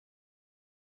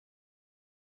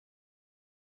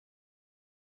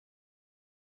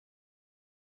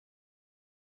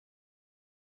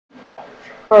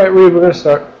All right, Reed, we're going to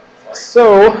start.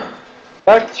 So,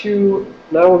 back to,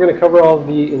 now we're going to cover all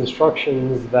the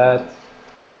instructions that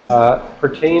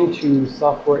pertain to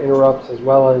software interrupts, as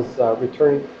well as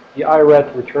returning, the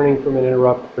IRET returning from an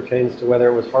interrupt pertains to whether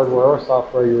it was hardware or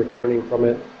software you're returning from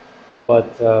it.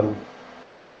 But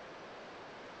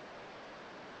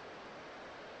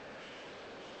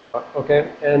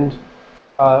okay, and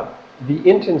the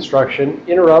int instruction,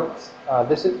 interrupts,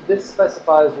 this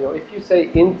specifies, if you say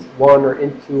int1 or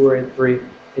int2 or int3,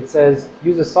 it says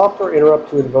use a software interrupt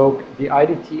to invoke the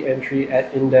IDT entry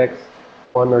at index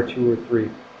 1 or 2 or 3.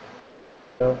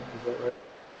 No? Is that right?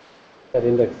 At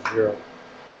index 0.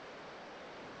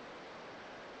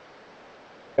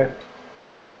 Okay.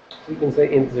 So you can say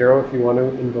int0 if you want to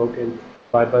invoke a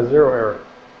divide by 0 error.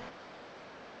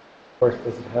 Of course,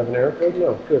 does it have an error code?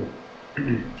 No. Good.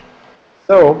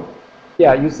 So,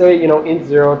 yeah, you say,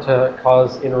 int0 to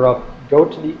cause interrupt. Go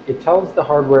to the, it tells the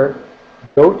hardware,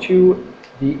 go to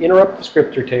the interrupt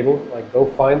descriptor table, like go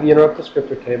find the interrupt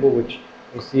descriptor table, which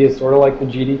you'll see is sort of like the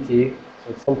GDT.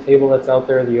 So it's some table that's out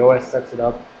there, the OS sets it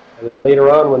up. And then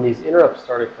later on, when these interrupts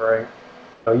start occurring,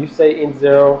 you say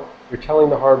int0, you're telling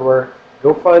the hardware,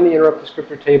 go find the interrupt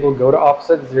descriptor table, go to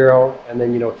offset 0, and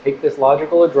then, take this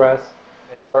logical address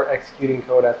and start executing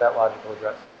code at that logical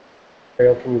address.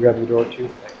 Ariel, can you grab the door too?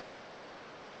 Thanks.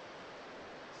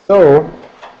 So,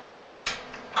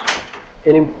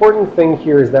 an important thing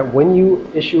here is that when you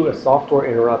issue a software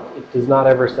interrupt, it does not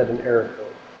ever set an error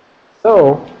code.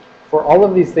 So, for all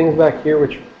of these things back here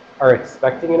which are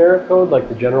expecting an error code, like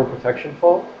the general protection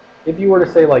fault, if you were to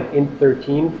say like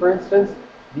int13, for instance,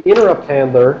 the interrupt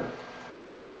handler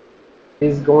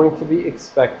is going to be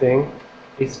expecting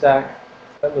a stack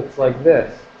that looks like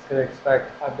this. It's going to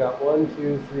expect, I've got 1,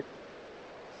 2, 3,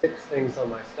 6 things on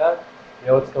my stack.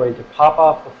 It's going to pop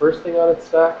off the first thing on its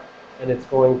stack, and it's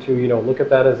going to, look at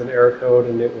that as an error code,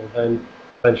 and it will then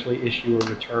eventually issue a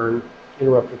return,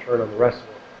 interrupt return on the rest of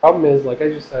it. The problem is, like I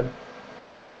just said,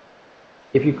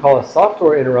 if you call a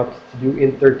software interrupt to do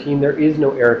int13, there is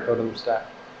no error code on the stack.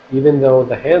 Even though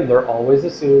the handler always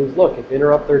assumes, look, if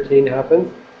interrupt 13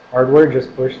 happens, hardware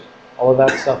just pushed all of that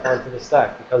stuff onto the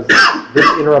stack, because this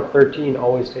interrupt 13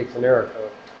 always takes an error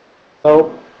code.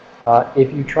 So,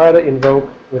 if you try to invoke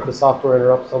with the software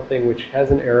interrupt something which has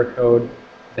an error code,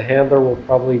 the handler will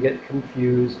probably get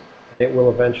confused, and it will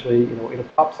eventually, it'll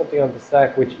pop something on the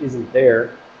stack which isn't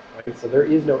there, right? So there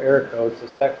is no error code. So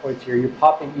stack points here, you're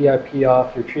popping EIP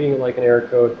off, you're treating it like an error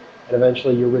code, and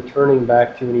eventually you're returning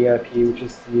back to an EIP, which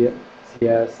is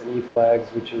CS, and E flags,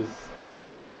 which is.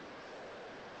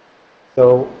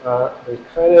 So there's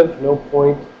kind of no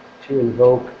point to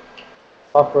invoke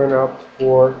software interrupt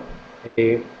for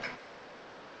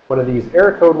one of these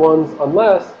error code ones,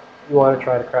 unless you want to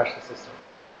try to crash the system.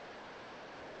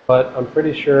 But I'm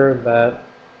pretty sure that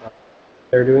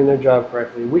they're doing their job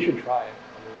correctly. We should try it.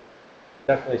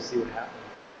 Definitely see what happens.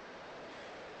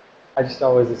 I just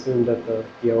always assumed that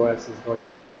the OS is going to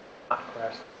not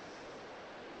crash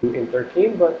in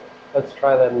 13, but let's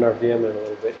try that in our VM in a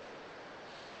little bit.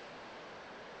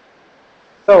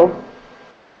 So,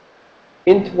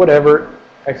 int whatever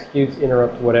executes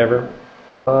interrupt whatever.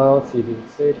 Let's see, did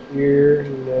it say it here?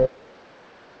 No.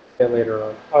 Yeah, later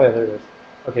on. Oh yeah, there it is.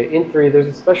 Okay, int3, there's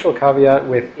a special caveat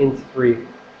with int3.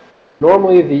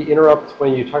 Normally the interrupt,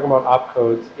 when you're talking about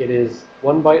opcodes, it is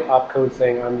 1 byte opcode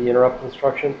saying I'm the interrupt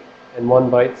instruction, and 1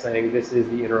 byte saying this is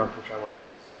the interrupt which I want.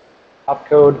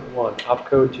 Opcode 1,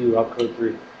 opcode 2, opcode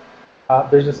 3.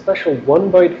 There's a special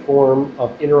 1 byte form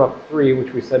of interrupt 3,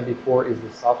 which we said before is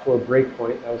the software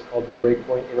breakpoint. That was called the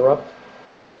breakpoint interrupt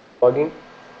debugging.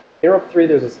 Interrupt 3,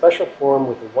 there's a special form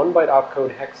with a 1 byte opcode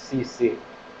hex CC.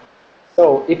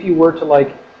 So if you were to put,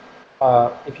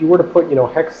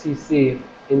 hex CC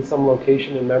in some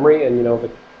location in memory, and the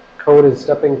code is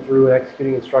stepping through and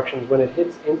executing instructions, when it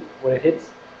hits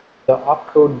the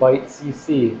opcode byte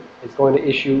CC, it's going to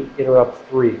issue interrupt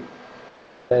 3.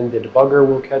 Then the debugger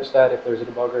will catch that if there's a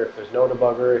debugger. If there's no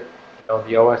debugger,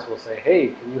 the OS will say, hey,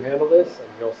 can you handle this? And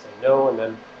you'll say no, and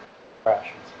then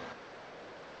crash.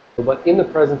 But in the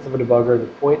presence of a debugger,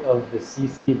 the point of the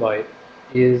CC byte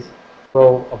is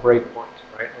throw a breakpoint,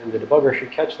 right? And the debugger should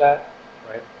catch that,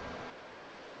 right?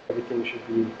 Everything should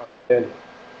be understanding.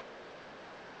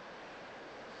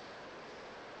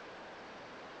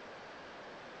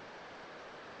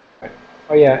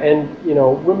 Oh yeah, and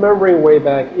remembering way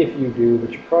back, if you do,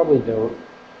 but you probably don't,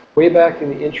 way back in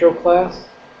the intro class,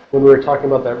 when we were talking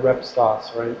about that rep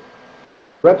stos, right?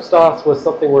 Rep stos was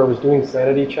something where it was doing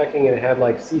sanity checking, and it had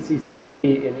like CCC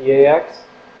in EAX,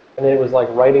 and then it was like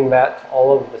writing that to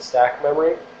all of the stack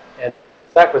memory, and the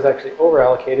stack was actually over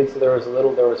allocated, so there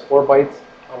was 4 bytes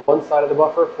on one side of the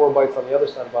buffer, 4 bytes on the other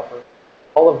side of the buffer.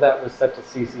 All of that was set to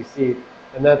CCC.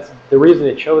 And that's the reason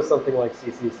it chose something like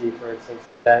CCC, for instance,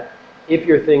 that if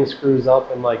your thing screws up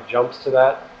and like jumps to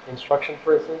that instruction,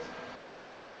 for instance,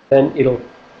 then it'll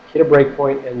hit a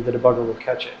breakpoint and the debugger will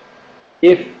catch it.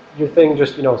 If your thing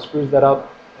just, screws that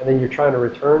up and then you're trying to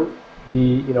return,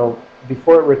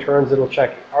 before it returns, it'll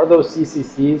check, are those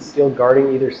CCCs still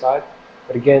guarding either side?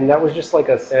 But again, that was just like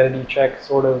a sanity check,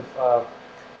 sort of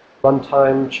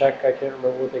runtime check. I can't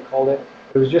remember what they called it.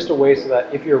 It was just a way so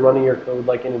that if you're running your code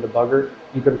like in a debugger,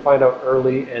 you can find out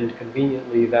early and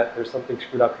conveniently that there's something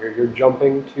screwed up here. You're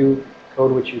jumping to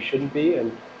code which you shouldn't be,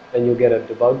 and then you'll get a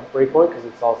debug breakpoint because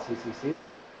it's all CCC.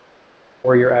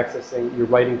 Or you're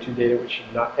writing to data which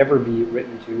should not ever be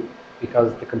written to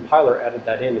because the compiler added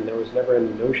that in and there was never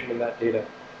any notion of that data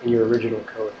in your original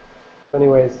code. So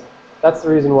anyways, that's the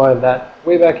reason why that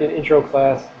way back in intro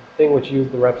class, the thing which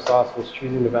used the rep sauce was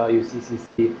choosing the value CCC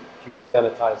to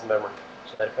sanitize memory.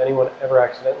 So that if anyone ever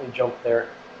accidentally jumped there,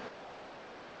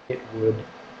 it would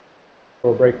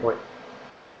throw a breakpoint.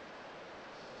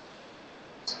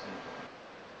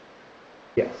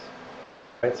 Yes.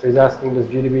 Right, so he's asking, does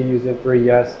GDB use int3?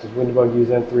 Yes. Does WinDebug use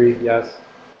int3? Yes.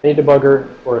 Any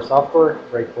debugger for a software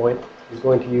breakpoint is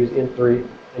going to use int3.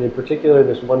 And in particular,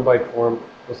 this 1-byte form,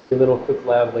 we'll see a little quick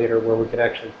lab later where we can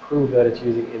actually prove that it's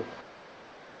using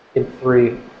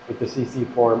int3 with the CC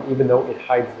form, even though it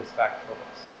hides this fact from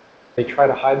us. They try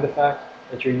to hide the fact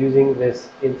that you're using this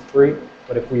int3,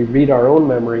 but if we read our own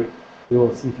memory, we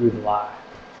will see through the lie.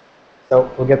 So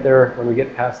we'll get there when we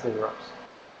get past interrupts.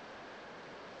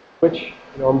 Which,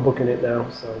 I'm booking it now,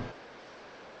 so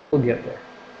we'll get there.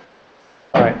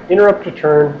 All right, interrupt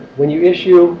return. When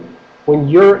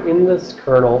you're in this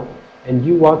kernel and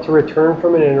you want to return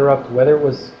from an interrupt, whether it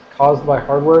was caused by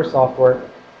hardware or software,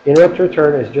 interrupt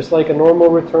return is just like a normal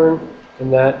return in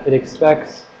that it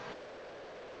expects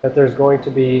that there's going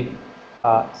to be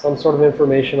some sort of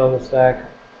information on the stack,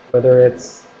 whether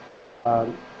it's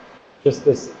just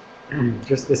this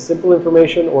simple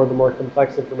information or the more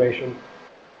complex information.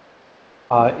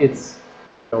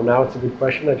 Now it's a good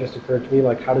question that just occurred to me,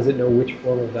 like how does it know which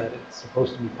form of that it's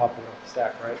supposed to be popping off the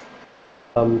stack, right?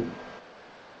 I'm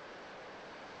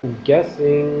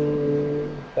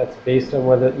guessing that's based on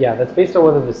whether, that's based on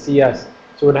whether the CS,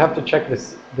 so it would have to check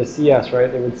the CS,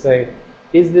 right? They would say,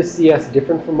 is this CS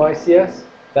different from my CS?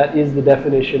 That is the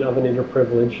definition of an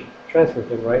interprivilege transfer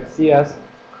thing, right? CS,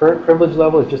 current privilege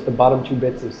level is just the bottom 2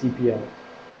 bits of CPL.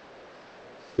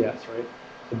 CS, right?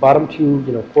 The bottom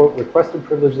 2, quote, requested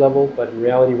privilege level, but in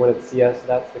reality when it's CS,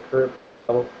 that's the current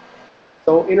level.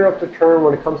 So interrupt return,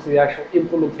 when it comes to the actual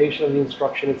implementation of the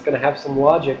instruction, it's going to have some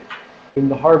logic in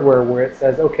the hardware where it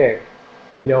says, okay,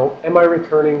 am I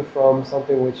returning from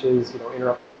something which is,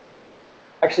 interrupt?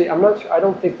 Actually, I'm not sure, I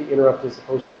don't think the interrupt is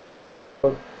supposed to,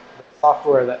 the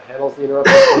software that handles the interrupt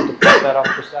is supposed to put that off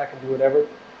the stack and do whatever.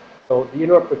 So the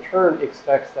interrupt return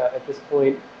expects that at this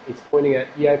point, it's pointing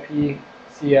at EIP,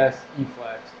 CS, E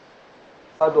flags.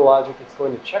 Inside the logic, it's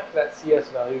going to check that CS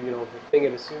value, the thing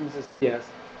it assumes is CS.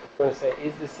 It's going to say,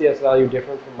 is the CS value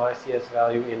different from my CS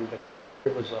value in the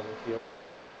privilege level field?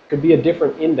 It could be a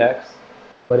different index,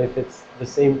 but if it's the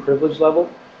same privilege level,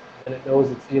 then it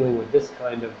knows it's dealing with this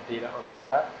kind of data on the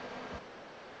stack.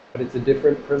 But it's a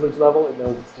different privilege level, it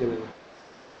knows it's dealing with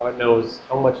it knows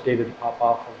how much data to pop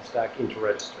off of the stack into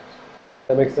registers. Does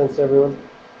that make sense to everyone?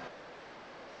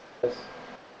 Yes.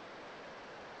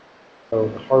 So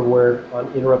the hardware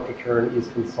on interrupt return is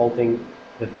consulting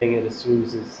the thing it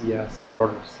assumes is CS in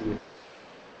order to see it.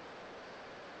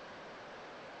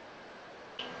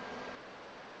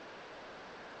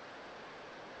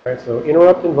 All right, so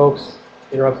interrupt invokes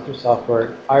interrupts through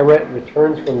software. IRET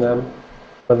returns from them,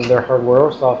 whether they're hardware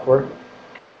or software.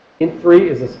 int3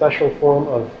 is a special form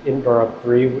of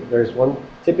interrupt3. There's one,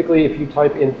 typically if you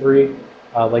type int3,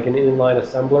 like an inline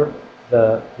assembler,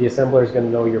 the assembler is going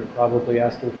to know you're probably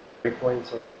asking for breakpoint.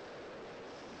 So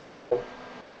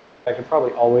it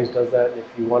probably always does that. And if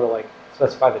you want to like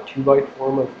specify the 2-byte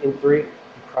form of int3, you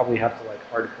probably have to like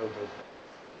hard code those.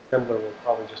 The assembler will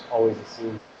probably just always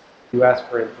assume if you ask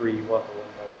for int3, you want the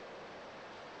 1-byte.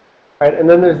 All right, and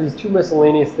then there's these 2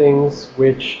 miscellaneous things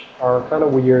which are kind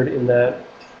of weird in that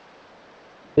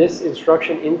this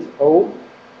instruction int-o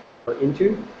or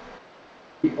into,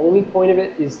 the only point of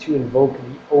it is to invoke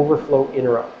the overflow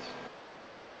interrupt.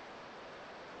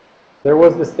 There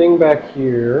was this thing back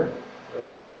here.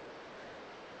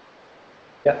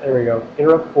 Yeah, there we go.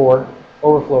 Interrupt 4,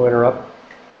 overflow interrupt.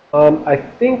 I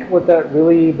think what that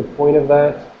really, the point of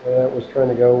that, where that was trying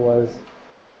to go was,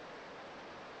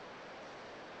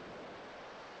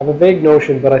 I have a vague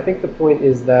notion, but I think the point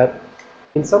is that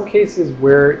in some cases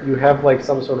where you have like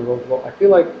some sort of overflow, I feel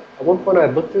like at one point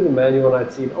I'd look through the manual and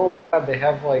I'd see, oh God, they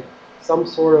have like some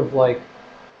sort of like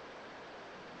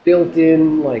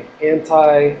built-in like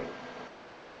anti-integer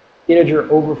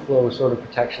overflow sort of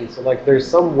protection. So like there's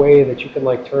some way that you can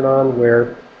like turn on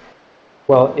where,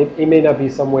 well, it may not be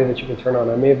some way that you can turn on.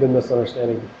 I may have been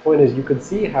misunderstanding. The point is you could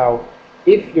see how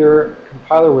if your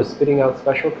compiler was spitting out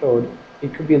special code,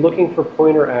 it could be looking for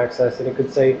pointer access, and it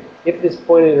could say if this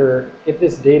pointer, if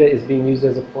this data is being used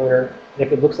as a pointer, and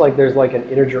if it looks like there's like an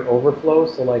integer overflow,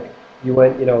 so like you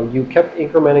went, you kept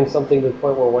incrementing something to the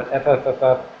point where it went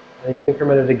FFFF, and you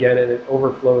increment it again, and it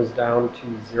overflows down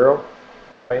to 0,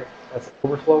 right? That's an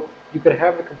overflow. You could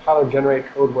have the compiler generate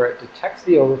code where it detects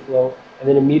the overflow and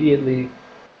then immediately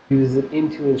uses it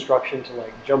into instruction to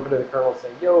like jump into the kernel and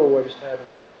say, yo, I just had it.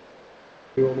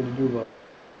 What do you want me to do about it?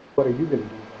 What are you going to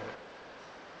do about it?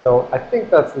 So I think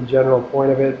that's the general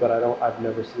point of it, but I've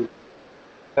never seen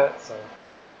that, so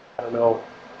I don't know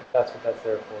if that's what that's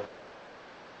there for.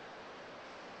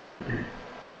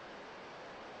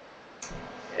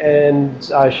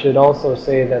 And I should also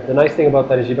say that the nice thing about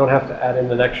that is you don't have to add in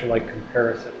an extra like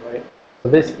comparison, right? So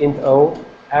this int o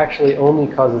actually only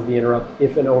causes the interrupt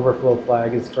if an overflow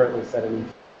flag is currently set in.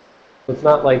 So it's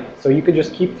not like, so you could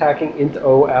just keep tacking int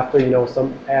o after,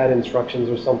 some add instructions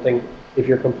or something if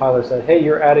your compiler said, hey,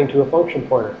 you're adding to a function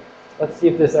pointer. Let's see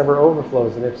if this ever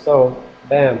overflows. And if so,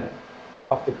 bam,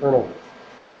 off the kernel.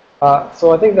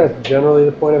 So I think that's generally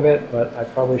the point of it, but I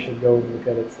probably should go look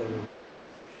at it soon.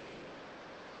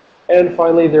 And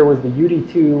finally, there was the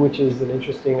UD2, which is an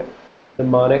interesting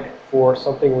mnemonic for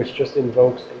something which just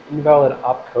invokes an invalid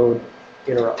opcode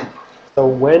interrupt. So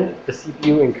when the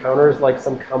CPU encounters like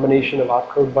some combination of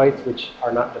opcode bytes which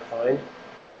are not defined,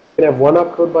 you can have 1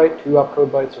 opcode byte, 2 opcode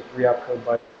bytes, or 3 opcode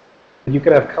bytes. You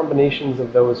can have combinations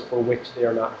of those for which they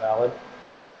are not valid.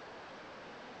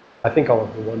 I think all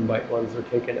of the 1-byte ones are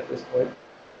taken at this point.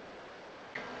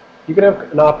 You can have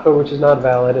an opcode which is not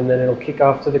valid, and then it'll kick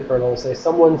off to the kernel and say,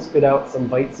 someone spit out some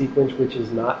byte sequence which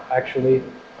is not actually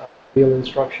real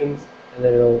instructions, and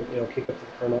then it'll kick up to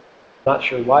the kernel. Not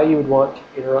sure why you would want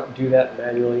to do that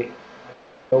manually.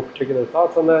 No particular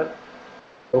thoughts on that.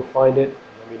 Go find it and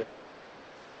let me know.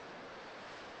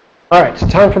 All right, so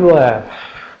time for the lab.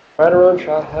 Try to run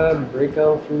shot break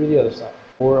down through the other side,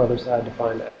 or other side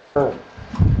defined as current,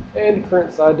 and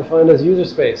current side defined as user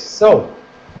space. So,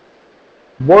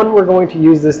 one, we're going to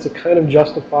use this to kind of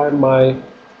justify my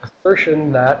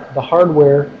assertion that the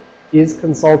hardware is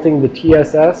consulting the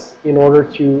TSS in order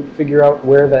to figure out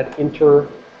where that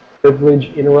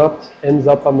inter-privilege interrupt ends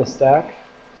up on the stack.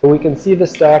 So we can see the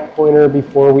stack pointer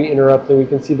before we interrupt, and we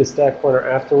can see the stack pointer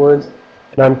afterwards.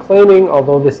 And I'm claiming,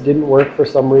 although this didn't work for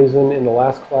some reason in the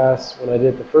last class when I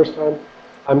did it the first time,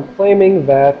 I'm claiming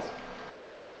that,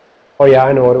 oh yeah,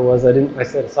 I know what it was. I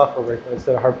said a software breakpoint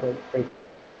instead of hardware breakpoint.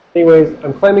 Anyways,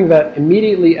 I'm claiming that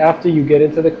immediately after you get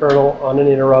into the kernel on an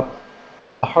interrupt,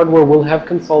 the hardware will have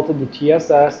consulted the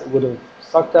TSS. It would have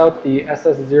sucked out the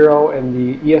SS0 and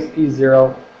the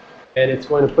ESP0, and it's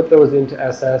going to put those into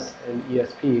SS and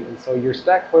ESP. And so your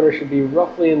stack pointer should be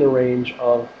roughly in the range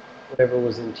of whatever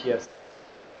was in TSS.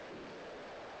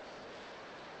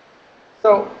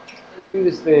 So let's do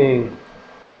this thing.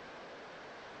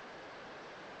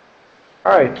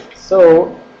 All right,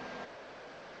 so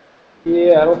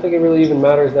yeah, I don't think it really even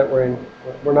matters that we're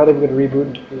not even going to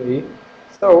reboot into PE.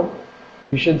 So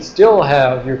you should still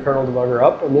have your kernel debugger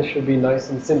up, and this should be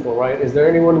nice and simple, right? Is there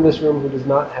anyone in this room who does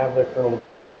not have their kernel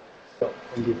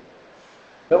debugger up?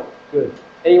 No? Good.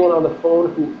 Anyone on the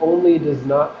phone who only does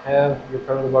not have your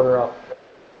kernel debugger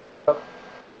up?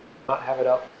 Not have it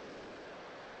up?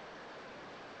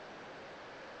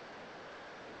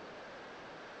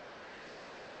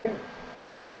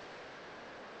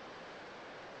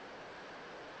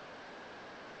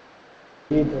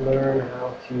 Need to learn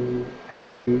how to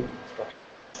execute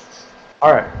instructions.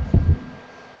 All right.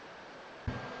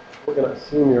 We're going to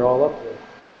assume you're all up there.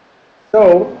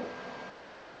 So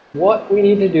what we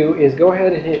need to do is go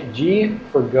ahead and hit G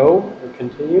for go or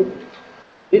continue.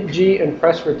 Hit G and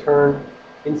press return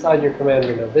inside your command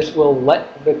window. This will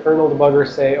let the kernel debugger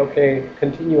say, okay,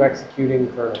 continue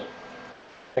executing kernel.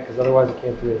 Because otherwise it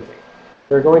can't do anything.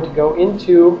 We're going to go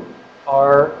into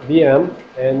our VM,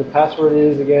 and the password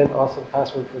is, again, awesome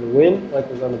password for the win, like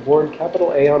was on the board,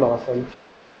 capital A on awesome.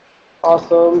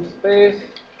 Awesome space,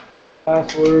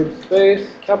 password space,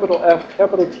 capital F,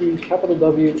 capital T, capital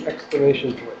W,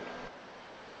 exclamation point.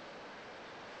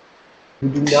 You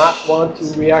do not want to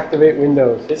reactivate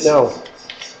Windows. Hit no,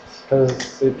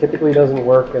 because it typically doesn't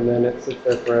work, and then it sits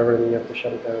there forever, and then you have to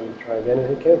shut it down and try again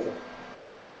and hit cancel.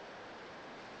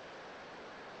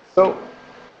 So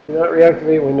Do not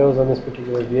reactivate Windows on this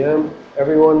particular VM.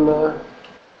 Everyone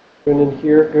in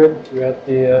here, good? You got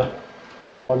the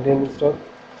logged in and stuff?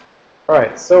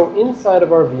 Alright, so inside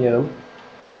of our VM,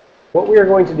 what we are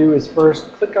going to do is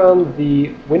first click on the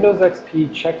Windows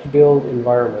XP check build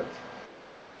environment.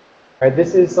 Alright,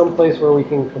 this is some place where we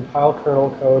can compile kernel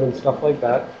code and stuff like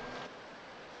that.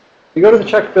 You go to the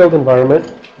check build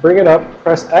environment, bring it up,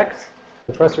 press X,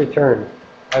 and press return.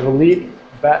 I have a leak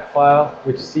bat file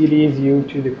which CDs you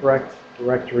to the correct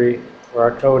directory where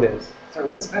our code is. Sorry,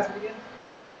 what's the password again?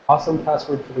 Awesome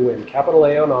password for the win. Capital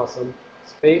A on awesome,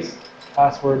 space,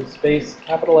 password, space,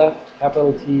 capital F,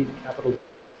 capital T, capital D.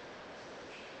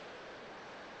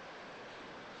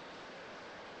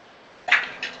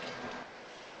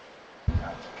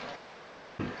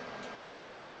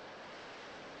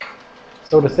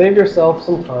 So to save yourself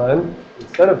some time,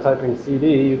 instead of typing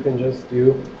CD, you can just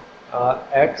do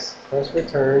X, press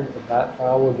return. The bat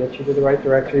file will get you to the right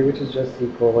directory, which is just the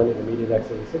equivalent intermediate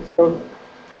X86 code.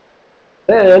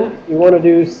 Then you want to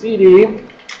do CD,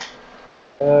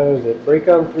 break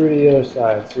on through to the other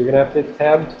side. So you're going to have to hit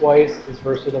tab twice, because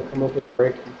first it'll come up with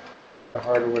break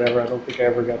hard or whatever. I don't think I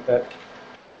ever got that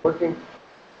working.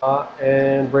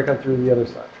 And break on through to the other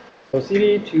side. So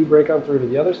CD to break on through to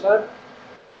the other side.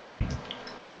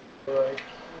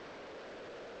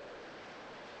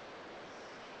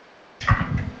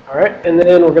 All right, and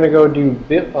then we're going to go do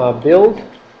build,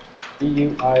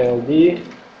 B-U-I-L-D,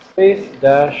 space,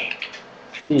 dash,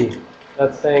 C.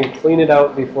 That's saying clean it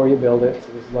out before you build it.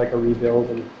 So this is like a rebuild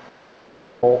and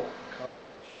whole.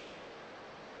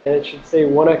 And it should say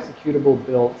one executable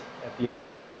built at the end.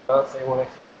 Not say one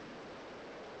executable.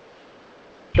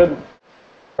 Shouldn't.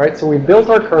 All right, so we built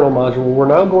our kernel module. We're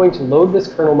now going to load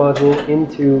this kernel module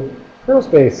into kernel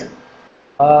space.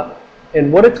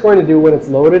 And what it's going to do when it's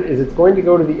loaded is it's going to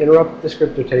go to the interrupt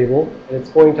descriptor table, and it's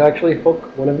going to actually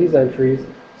hook one of these entries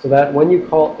so that when you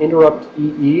call interrupt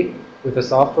EE with a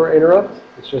software interrupt,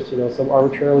 it's just, some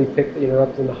arbitrarily picked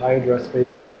interrupt in the high address space.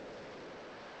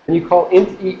 When you call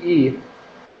int EE,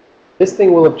 this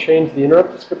thing will have changed the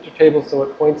interrupt descriptor table so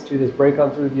it points to this break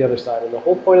on through the other side. And the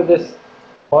whole point of this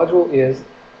module is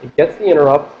it gets the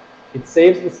interrupt, it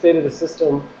saves the state of the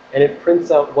system, and it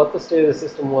prints out what the state of the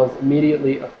system was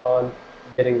immediately upon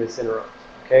getting this interrupt.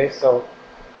 Okay, so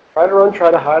try to run, try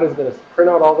to hide is going to print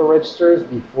out all the registers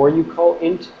before you call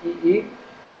int EE.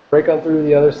 Break on through to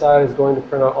the other side is going to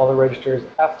print out all the registers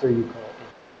after you call int.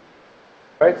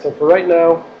 All right, so for right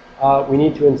now, we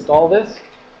need to install this.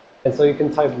 And so you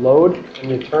can type load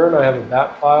and return. I have a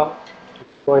bat file. I'm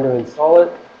going to install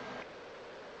it.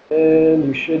 And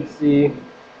you should see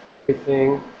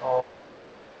everything.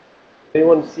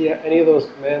 Anyone see any of those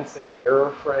commands say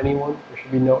error for anyone? There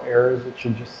should be no errors. It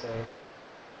should just say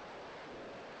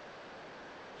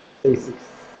basic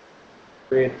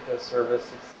create a service.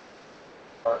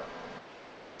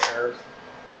 Errors.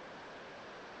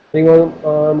 Anyone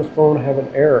on the phone have an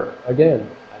error? Again,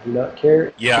 I do not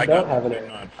care. Yeah, I got have an error.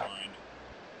 not find.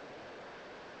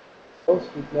 So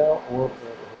speak now or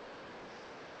forever.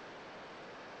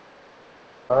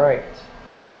 All right.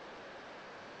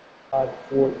 5,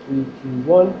 4, 3, 2,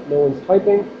 1. No one's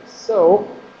typing. So,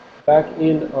 back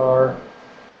in our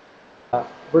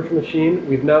virtual machine,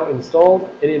 we've now installed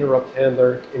an interrupt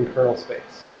handler in kernel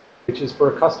space, which is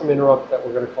for a custom interrupt that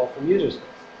we're going to call from userspace.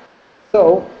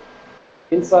 So,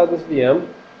 inside this VM,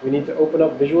 we need to open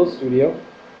up Visual Studio.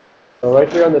 So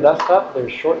right here on the desktop,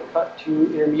 there's shortcut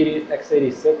to intermediate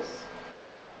X86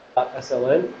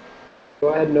 .sln. Go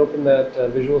ahead and open that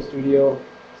Visual Studio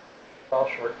file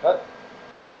shortcut.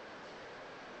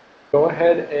 Go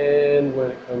ahead and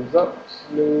when it comes up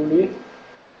slowly,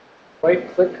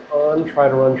 right click on try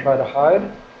to run, try to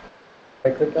hide.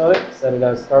 Right click on it, set it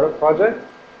as startup project.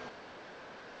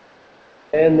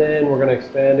 And then we're going to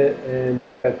expand it and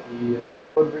look at the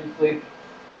code briefly.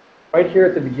 Right here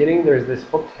at the beginning, there's this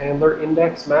hooked handler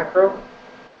index macro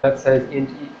that says int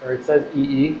e, or it says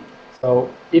EE.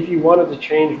 So if you wanted to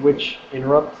change which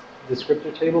interrupt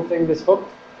descriptor table thing this hooked,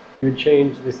 you would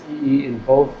change this EE in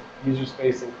both user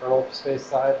space and kernel space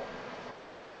side.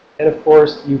 And of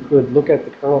course, you could look at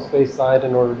the kernel space side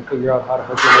in order to figure out how to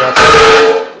hook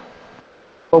interrupt.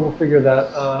 But we'll figure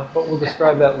that, but we'll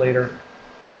describe that later.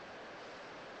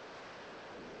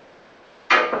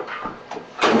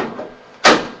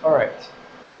 All right.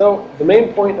 So the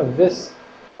main point of this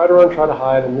try to run, try to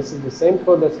hide, and this is the same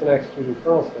code that's going to execute in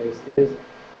kernel space, is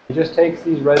it just takes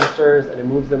these registers and it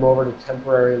moves them over to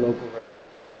temporary local registers.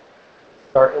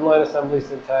 Our inline assembly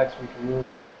syntax, we can move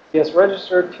CS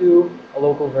register to a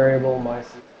local variable, my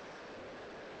CS.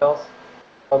 Else,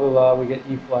 blah, blah, blah, we get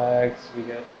E flags, we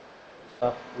get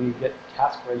stuff, we get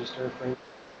task register for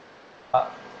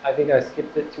I think I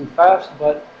skipped it too fast,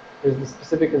 but there's the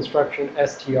specific instruction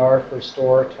str for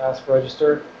store task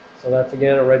register. So that's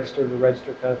again a register to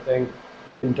register kind of thing.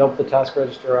 You can dump the task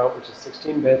register out, which is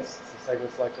 16 bits. It's a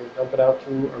segment selector. Dump it out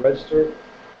to a register,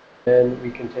 and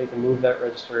we can take and move that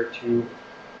register to.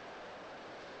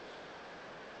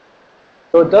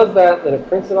 So it does that, then it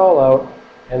prints it all out,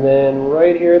 and then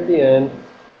right here at the end,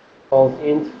 it calls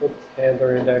int with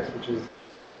handler index, which is.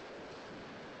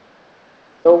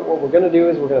 So what we're going to do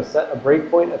is we're going to set a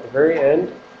breakpoint at the very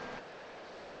end.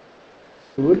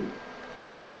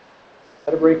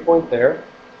 Set a breakpoint there.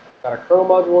 Got our kernel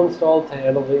module installed to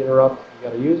handle the interrupt.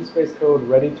 We've got a userspace code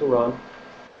ready to run.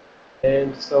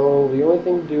 And so the only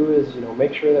thing to do is,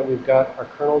 make sure that we've got our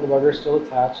kernel debugger still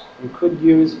attached. You could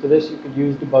use, for this, you could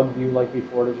use debug view like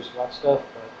before to just watch stuff.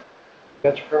 But you've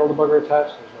got your kernel debugger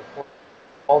attached. There's no point.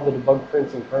 All the debug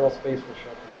prints in kernel space will show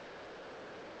up.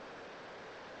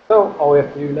 So all we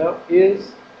have to do now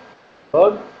is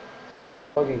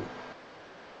debugging.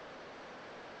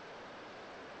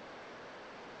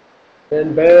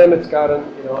 And bam, it's got an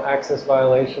access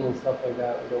violation and stuff like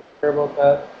that. We don't care about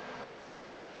that.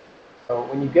 So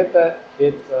when you get that,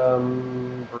 hit so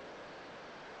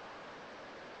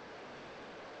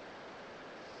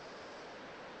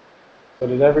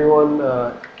did everyone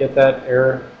get that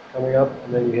error coming up?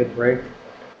 And then you hit break. Okay.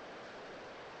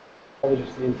 Probably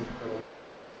just needs to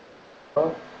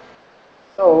come.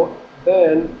 So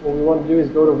then what we want to do is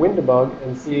go to WinDebug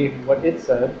and see what it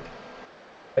said.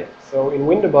 Right. So in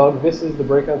WinDebug, this is the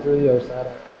break on through the other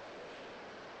side.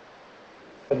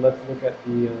 And let's look at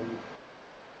the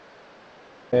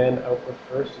command output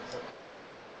first.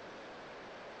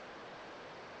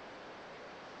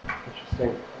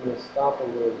 Interesting. I'm going to stop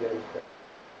and go again.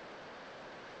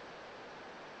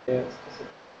 Yeah, it's just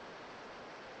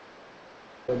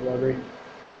a library.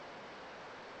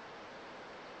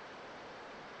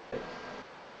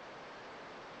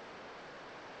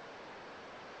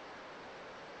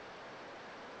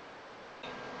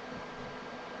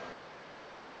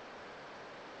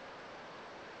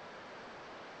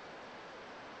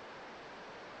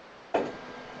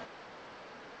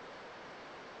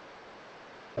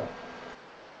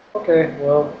 Okay,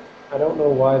 well, I don't know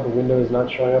why the window is not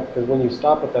showing up, because when you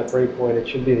stop at that breakpoint, it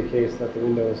should be the case that the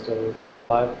window is still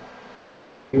live.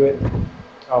 Do it.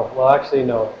 Oh, well, actually,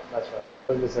 no, that's right.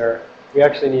 Look at this error. We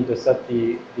actually need to set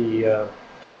the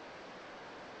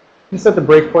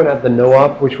breakpoint at the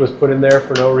no-op, which was put in there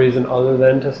for no reason other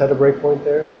than to set a breakpoint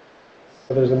there.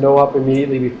 So there's a no-op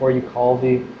immediately before you call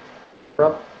the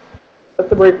interrupt. Set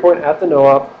the breakpoint at the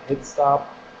no-op, hit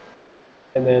stop,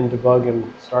 and then debug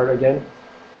and start again.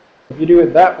 If you do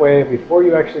it that way, before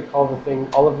you actually call the thing,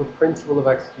 all of the prints will have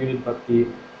executed, but the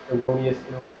erroneous,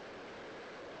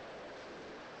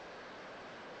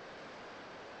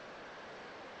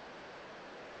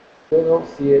 still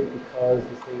don't see it because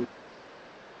the thing.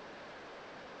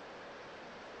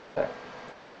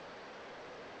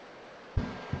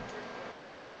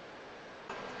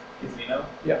 Zeno?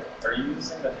 Yeah. Are you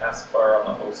using the taskbar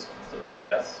on the host instead of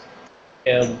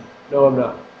yes? No, I'm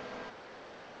not.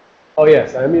 Oh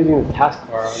yes, I'm using the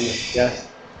taskbar on this. Yes.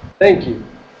 Thank you.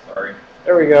 Sorry.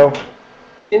 There we go.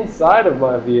 Inside of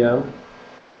my VM,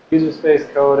 user space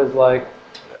code is like,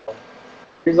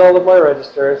 here's all of my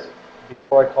registers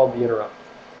before I called the interrupt.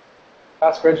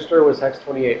 Task register was hex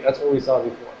 28. That's what we saw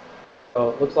before. So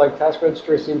it looks like task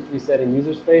register seems to be set in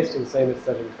user space and the same as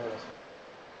set in kernel space.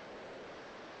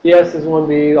 Yes is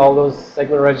 1B, all those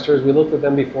segment registers, we looked at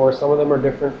them before. Some of them are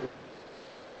different.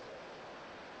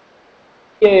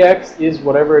 EAX is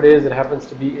whatever it is. It happens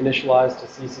to be initialized to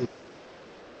CC.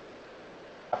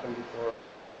 Happened before.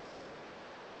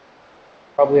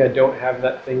 Probably I don't have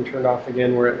that thing turned off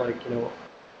again where it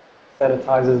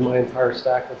sanitizes my entire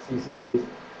stack with CC.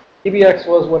 EBX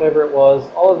was whatever it was.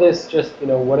 All of this just,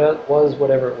 what it was,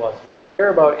 whatever it was. What we care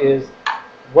about is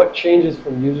what changes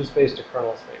from user space to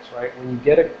kernel space, right? When you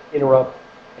get an interrupt,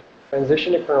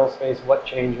 transition to kernel space, what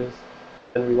changes?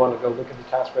 And we want to go look at the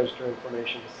task register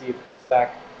information to see if the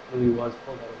stack really was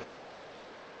pulled out of it.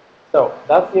 So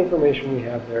that's the information we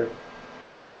have there.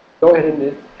 Go ahead and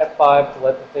hit F5 to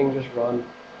let the thing just run.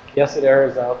 Yes, it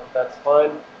errors out. That's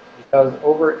fine, because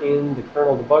over in the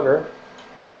kernel debugger,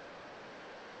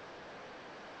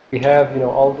 we have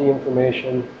all the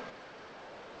information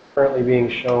currently being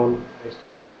shown based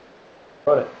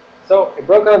on run it. So it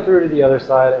broke on through to the other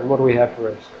side, and what do we have for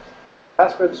registers?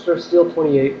 Task register still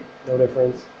 28, no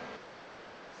difference.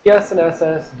 CS and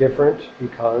SS different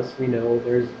because we know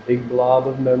there's a big blob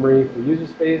of memory for user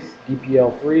space,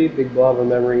 DPL3, big blob of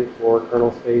memory for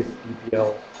kernel space,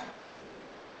 DPL.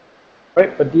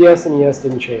 Right, but DS and ES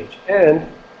didn't change. And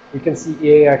we can see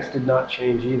EAX did not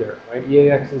change either, right?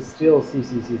 EAX is still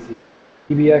CCCC.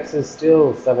 EBX is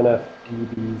still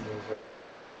 7FDB,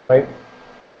 right?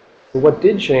 So what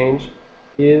did change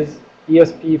is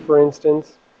ESP, for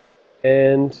instance,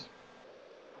 and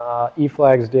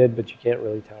E-flags did, but you can't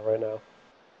really tell right now.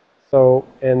 So,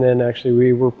 and then actually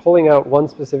we were pulling out one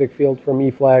specific field from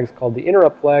E-flags called the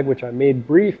interrupt flag, which I made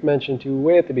brief mention to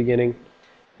way at the beginning.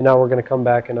 And now we're going to come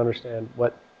back and understand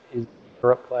what is the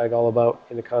interrupt flag all about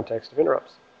in the context of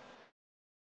interrupts.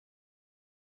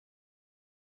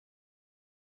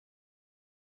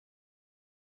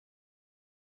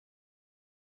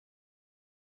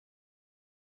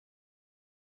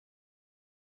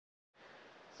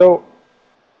 So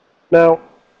now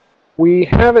we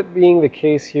have it being the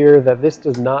case here that this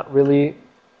does not really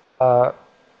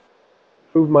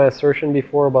prove my assertion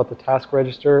before about the task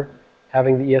register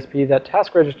having the ESP. That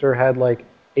task register had like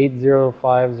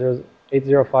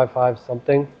 8055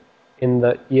 something in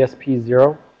the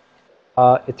ESP0.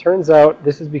 It turns out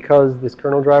this is because this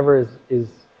kernel driver is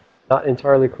not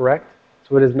entirely correct.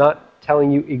 So it is not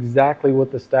telling you exactly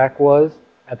what the stack was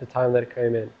at the time that it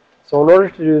came in. So in order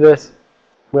to do this,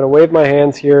 I'm going to wave my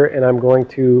hands here, and I'm going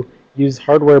to use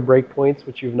hardware breakpoints,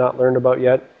 which you've not learned about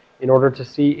yet, in order to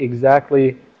see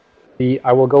exactly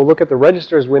I will go look at the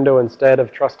registers window instead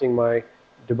of trusting my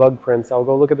debug prints. I'll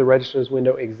go look at the registers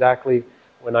window exactly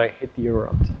when I hit the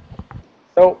interrupt.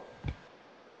 So,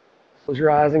 close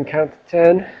your eyes and count to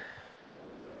 10.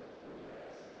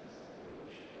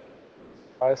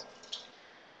 Eyes.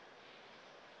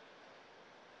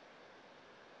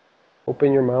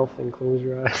 Open your mouth and close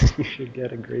your eyes. You should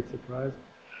get a great surprise.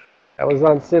 That was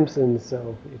on Simpsons,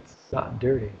 so it's not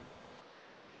dirty.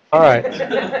 All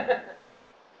right.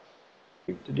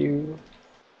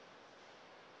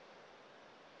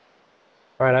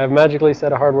 All right, I have magically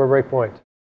set a hardware breakpoint.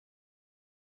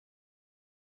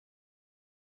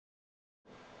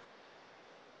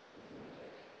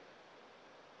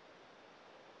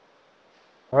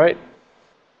 All right,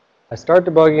 I start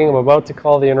debugging. I'm about to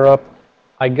call the interrupt.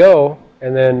 I go,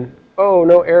 and then, oh,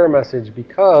 no error message,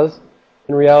 because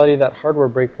in reality, that hardware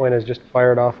breakpoint is just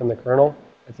fired off in the kernel.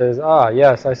 It says, ah,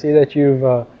 yes, I see that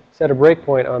you've set a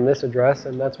breakpoint on this address,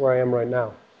 and that's where I am right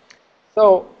now.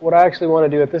 So what I actually want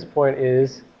to do at this point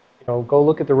is, go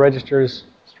look at the registers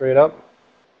straight up.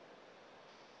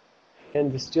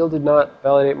 And this still did not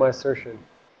validate my assertion.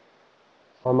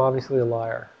 So I'm obviously a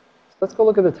liar. So let's go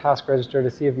look at the task register to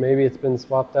see if maybe it's been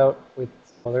swapped out with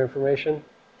some other information.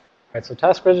 All right, so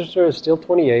task register is still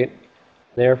 28.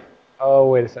 There. Oh,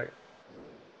 wait a second.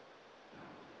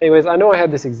 Anyways, I know I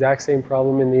had this exact same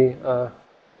problem in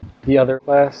the other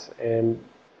class, and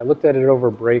I looked at it over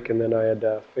break, and then I had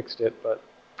fixed it, but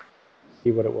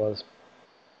see what it was.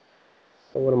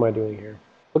 So what am I doing here?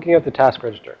 Looking at the task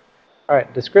register. All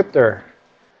right, descriptor,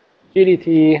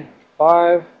 GDT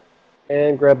 5,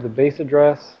 and grab the base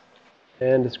address,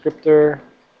 and descriptor,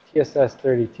 TSS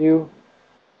 32.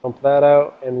 Pump that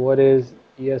out, and what is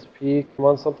ESP? Come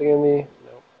on, something in the,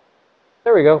 no.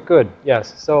 There we go, good,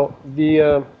 yes. So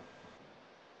it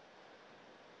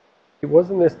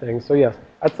wasn't this thing, so yes.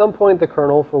 At some point, the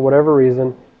kernel, for whatever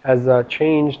reason, has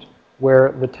changed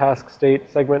where the task state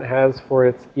segment has for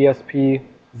its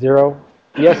ESP0.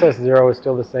 The ESS0 is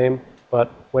still the same,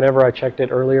 but whenever I checked it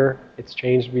earlier, it's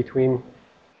changed between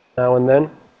now and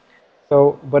then.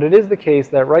 So, but it is the case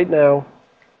that right now,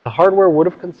 the hardware would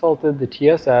have consulted the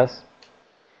TSS.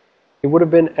 It would have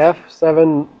been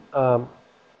F7.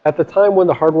 At the time when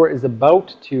the hardware is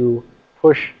about to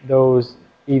push those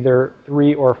either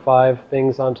 3 or 5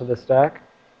 things onto the stack,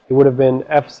 it would have been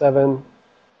F7,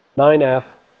 9F,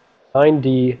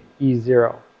 9D,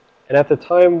 E0. And at the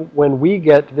time when we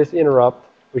get this interrupt,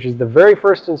 which is the very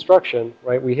first instruction,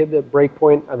 right? We hit the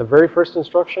breakpoint on the very first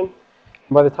instruction. And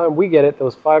by the time we get it,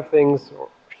 those 5 things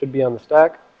should be on the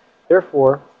stack.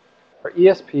 Therefore, our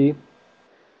ESP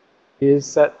is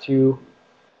set to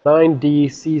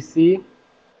 9DCC.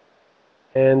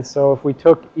 And so if we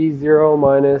took E0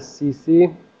 minus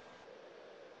CC,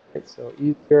 right, so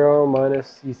E0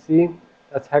 minus CC,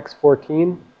 that's hex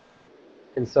 14.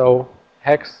 And so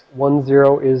hex 10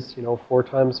 is, 4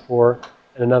 times 4,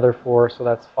 and another 4, so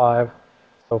that's 5.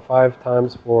 So 5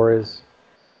 times 4 is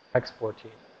hex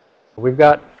 14. So we've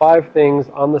got 5 things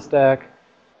on the stack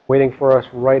waiting for us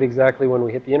right exactly when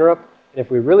we hit the interrupt. And if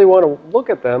we really want to look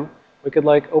at them, we could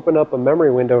open up a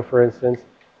memory window, for instance,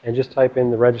 and just type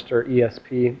in the register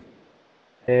ESP.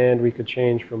 And we could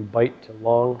change from byte to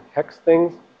long hex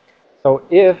things. So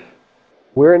if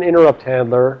we're an interrupt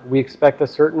handler, we expect a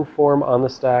certain form on the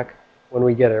stack when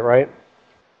we get it, right?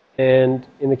 And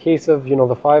in the case of, the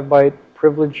 5-byte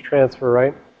privilege transfer,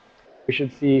 right? we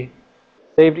should see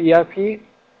saved EIP,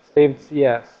 saved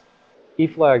CS,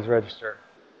 eFlags register,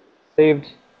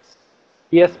 saved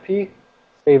ESP,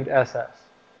 saved SS.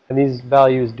 And these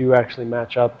values do actually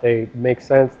match up. They make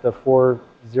sense. The 40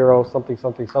 something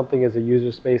something something is a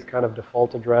user space kind of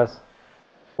default address.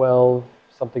 12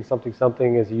 something something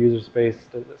something is a user space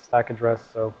stack address.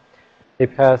 So they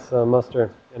pass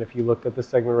muster. And if you looked at the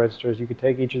segment registers, you could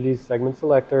take each of these segment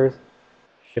selectors,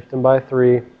 shift them by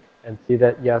 3, and see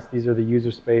that, yes, these are the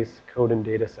user space code and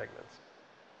data segments.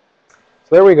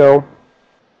 So there we go.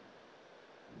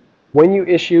 When you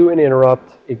issue an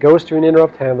interrupt, it goes to an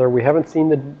interrupt handler. We haven't seen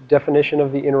the definition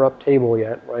of the interrupt table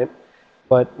yet, right?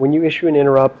 But when you issue an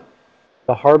interrupt,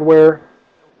 the hardware,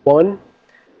 one,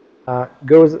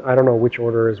 goes, I don't know which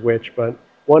order is which, but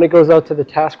one, it goes out to the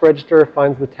task register,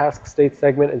 finds the task state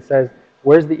segment, and says,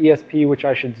 where's the ESP which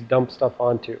I should dump stuff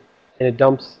onto? And it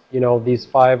dumps, these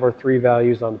 5 or 3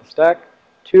 values onto the stack.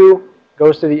 2,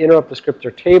 goes to the interrupt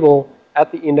descriptor table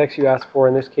at the index you asked for.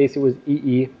 In this case, it was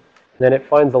EE. Then it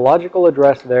finds the logical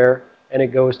address there, and it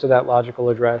goes to that logical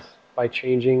address by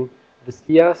changing the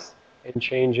CS and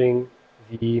changing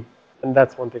the, and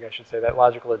that's one thing I should say, that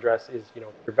logical address is,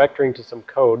 you're vectoring to some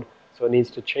code, so it needs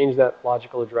to change that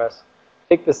logical address,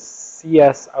 take the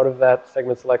CS out of that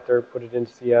segment selector, put it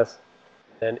into CS,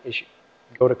 then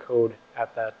go to code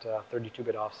at that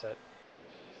 32-bit offset.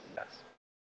 Yes.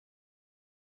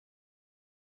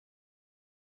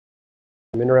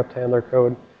 Interrupt handler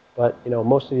code. But,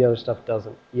 most of the other stuff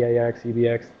doesn't. EAX,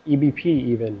 EBX, EBP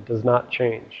even does not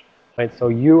change. Right? So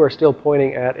you are still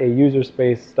pointing at a user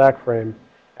space stack frame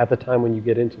at the time when you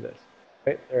get into this.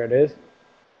 Right? There it is.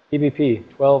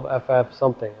 EBP, 12FF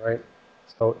something, right?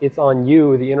 So it's on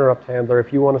you, the interrupt handler.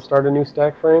 If you want to start a new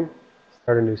stack frame,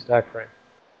 start a new stack frame.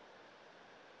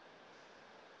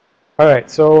 All right,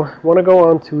 so I want to go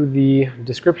on to the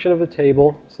description of the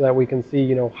table so that we can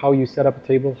see, how you set up a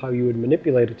table, how you would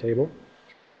manipulate a table.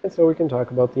 And so we can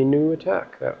talk about the new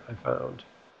attack that I found.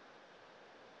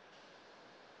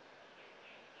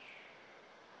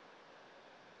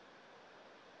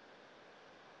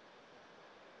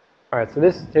 All right, so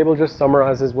this table just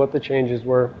summarizes what the changes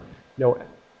were.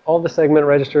 All the segment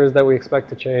registers that we expect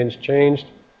to change, changed.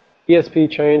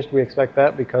 ESP changed. We expect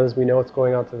that because we know it's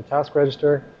going out to the task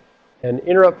register. And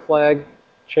interrupt flag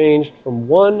changed from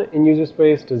 1 in user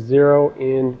space to 0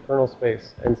 in kernel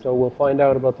space. And so we'll find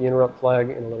out about the interrupt flag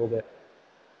in a little bit.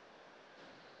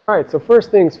 All right, so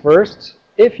first things first,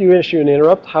 if you issue an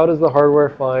interrupt, how does the hardware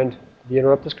find the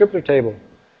interrupt descriptor table?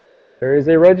 There is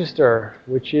a register,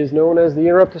 which is known as the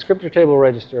interrupt descriptor table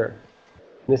register.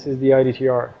 This is the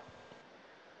IDTR.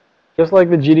 Just like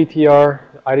the GDTR,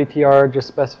 IDTR just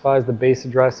specifies the base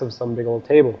address of some big old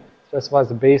table. It specifies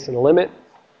the base and a limit.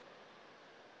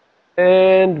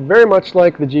 And very much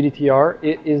like the GDTR,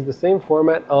 it is the same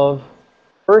format of,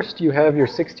 first you have your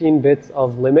 16 bits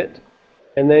of limit,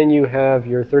 and then you have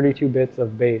your 32 bits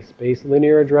of base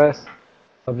linear address,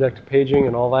 subject to paging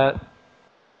and all that.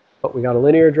 But we got a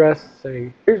linear address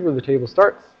saying, here's where the table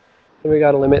starts. And we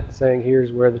got a limit saying,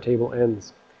 here's where the table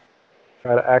ends.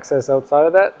 Try to access outside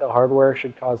of that, the hardware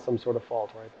should cause some sort of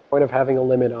fault, right? The point of having a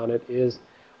limit on it is,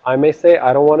 I may say,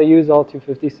 I don't want to use all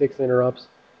 256 interrupts.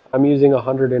 I'm using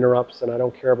 100 interrupts, and I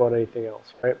don't care about anything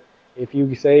else, right? If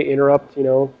you say interrupt,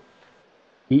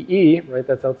 EE, right,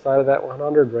 that's outside of that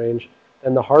 100 range,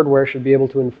 then the hardware should be able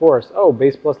to enforce, oh,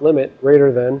 base plus limit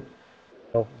greater than,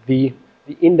 the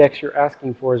index you're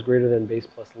asking for is greater than base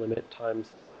plus limit times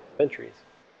entries.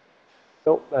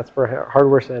 So that's for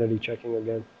hardware sanity checking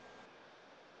again.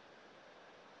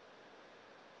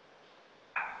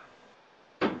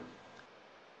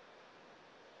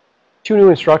 Two new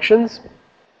instructions,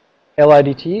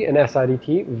 LIDT and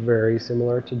SIDT, very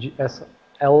similar to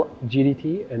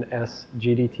LGDT and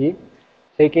SGDT.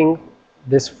 Taking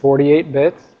this 48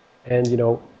 bits and,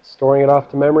 storing it off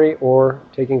to memory, or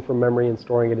taking from memory and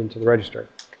storing it into the register.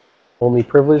 Only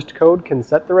privileged code can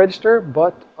set the register,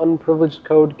 but unprivileged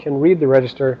code can read the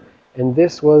register, and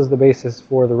this was the basis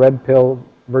for the red pill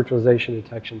virtualization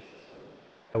detection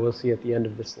that we'll see at the end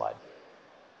of this slide.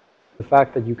 The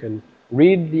fact that you can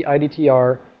read the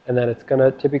IDTR, and that it's going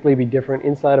to typically be different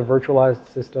inside a virtualized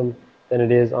system than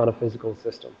it is on a physical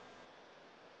system.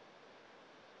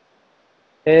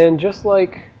 And just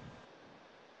like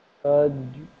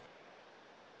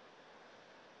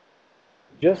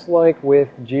with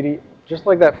just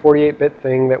like that 48-bit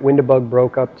thing that WinDebug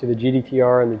broke up to the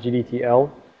GDTR and the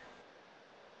GDTL,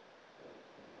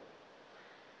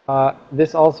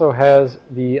 this also has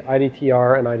the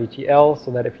IDTR and IDTL,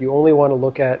 so that if you only want to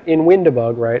look at in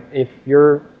WinDebug, right, if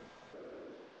you're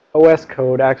OS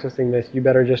code accessing this, you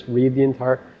better just read the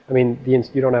entire, I mean,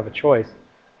 you don't have a choice.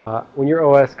 When your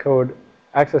OS code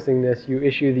accessing this, you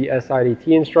issue the SIDT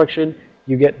instruction,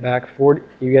 you get back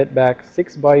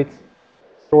 6 bytes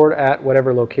stored at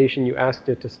whatever location you asked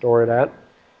it to store it at,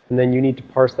 and then you need to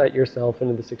parse that yourself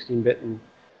into the 16-bit and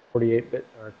 48-bit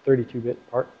or 32-bit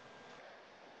part.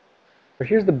 So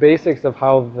here's the basics of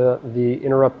how the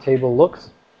interrupt table looks.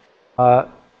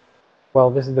 Well,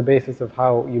 this is the basis of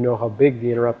how you know how big the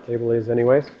interrupt table is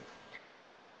anyways.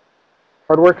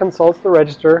 Hardware consults the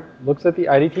register, looks at the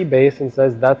IDT base and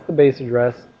says that's the base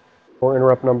address for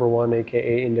interrupt number 1,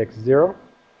 aka index 0.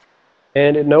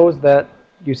 And it knows that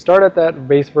you start at that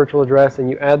base virtual address and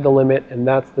you add the limit, and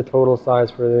that's the total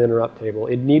size for the interrupt table.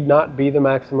 It need not be the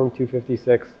maximum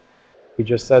 256. We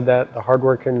just said that the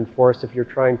hardware can enforce if you're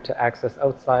trying to access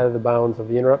outside of the bounds of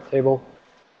the interrupt table.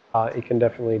 It can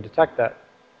definitely detect that.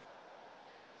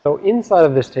 So inside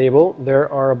of this table,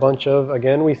 there are a bunch of,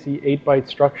 again, we see 8-byte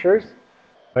structures,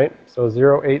 right? So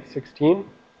 0, 8, 16. A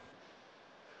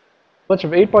bunch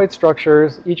of 8-byte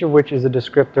structures, each of which is a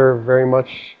descriptor very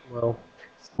much, well,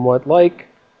 somewhat like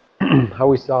how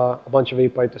we saw a bunch of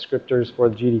 8-byte descriptors for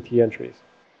the GDT entries.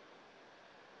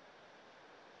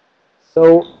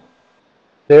 So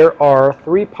there are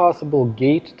 3 possible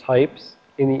gate types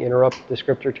in the interrupt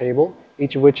descriptor table,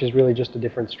 each of which is really just a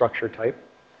different structure type.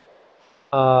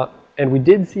 And we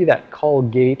did see that call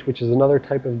gate, which is another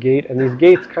type of gate. And these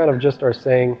gates kind of just are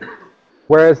saying,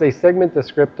 whereas a segment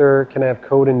descriptor can have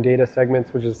code and data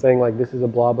segments, which is saying like this is a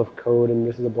blob of code and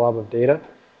this is a blob of data,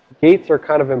 gates are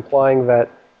kind of implying that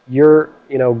you're,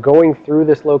 going through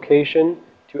this location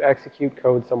to execute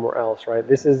code somewhere else, right?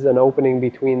 This is an opening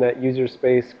between that user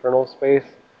space, kernel space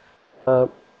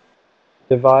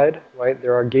divide, right?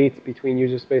 There are gates between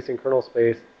user space and kernel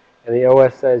space. And the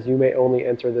OS says you may only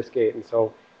enter this gate. And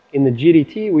so in the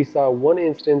GDT, we saw one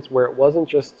instance where it wasn't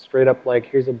just straight up like,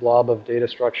 here's a blob of data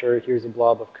structure, here's a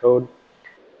blob of code.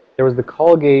 There was the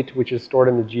call gate, which is stored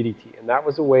in the GDT. And that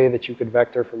was a way that you could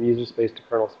vector from user space to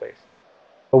kernel space.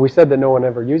 But we said that no one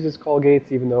ever uses call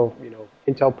gates, even though,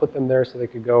 Intel put them there so they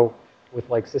could go with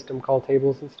like system call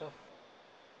tables and stuff.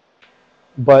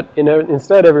 But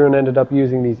instead, everyone ended up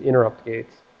using these interrupt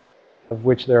gates, of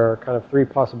which there are kind of 3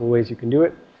 possible ways you can do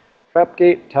it. Trap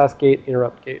gate, task gate,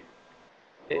 interrupt gate.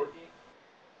 Board gate?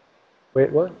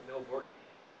 Wait, what? No board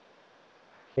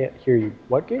Can't hear you.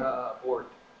 What gate? gate. Board.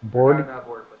 Board? Not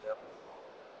board, but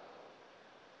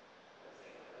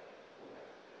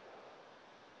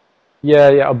Yeah,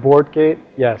 a board gate.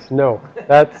 Yes, no.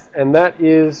 That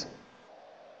is,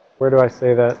 where do I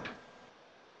say that?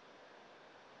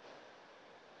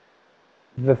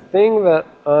 The thing that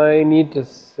I need to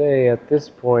say at this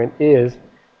point is,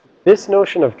 this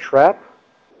notion of trap,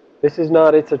 this is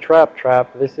not, it's a trap.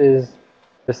 This is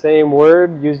the same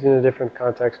word used in a different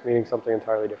context, meaning something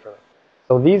entirely different.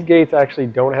 So these gates actually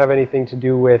don't have anything to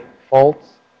do with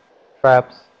faults,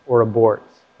 traps, or aborts,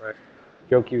 right?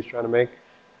 Joke he was trying to make.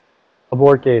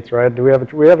 Abort gates, right? We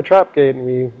have a trap gate,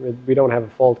 and we don't have a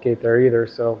fault gate there either,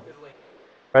 so,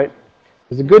 right?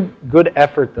 It's a good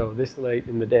effort, though, this late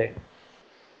in the day.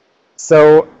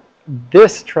 So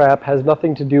this trap has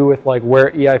nothing to do with like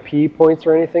where EIP points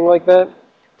or anything like that.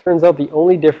 Turns out the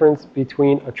only difference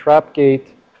between a trap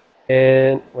gate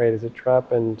and, wait, is it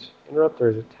trap and interrupt or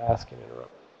is it task and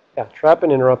interrupt? Yeah, trap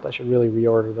and interrupt, I should really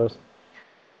reorder those.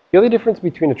 The only difference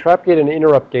between a trap gate and an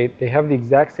interrupt gate, they have the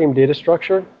exact same data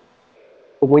structure,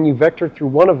 but when you vector through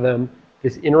one of them,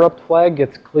 this interrupt flag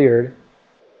gets cleared,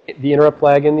 the interrupt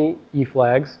flag and the E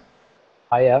flags,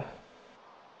 IF.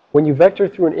 When you vector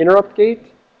through an interrupt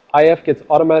gate, IF gets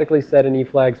automatically set and E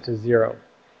flags to 0.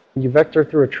 When you vector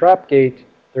through a trap gate,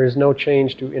 there is no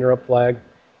change to interrupt flag.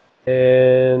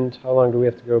 And how long do we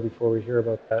have to go before we hear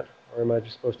about that? Or am I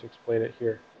just supposed to explain it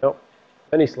here? Nope.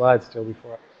 Many slides still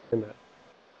before I explain that.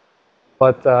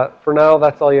 But for now,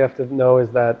 that's all you have to know is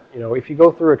that, if you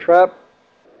go through a trap,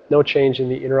 no change in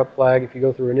the interrupt flag. If you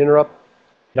go through an interrupt,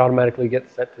 it automatically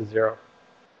gets set to 0.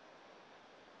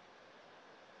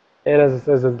 And as it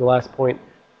says at the last point,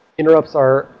 interrupts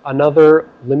are another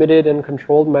limited and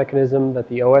controlled mechanism that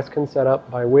the OS can set up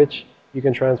by which you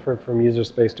can transfer from user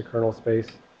space to kernel space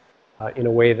in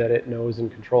a way that it knows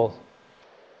and controls.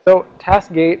 So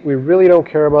task gate, we really don't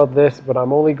care about this, but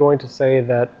I'm only going to say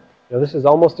that this is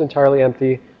almost entirely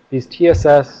empty. These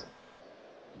TSS,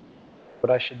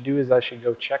 what I should do is I should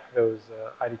go check those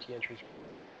IDT entries.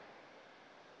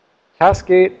 Task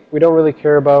gate, we don't really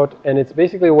care about, and it's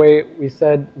basically a way we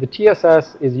said the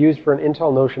TSS is used for an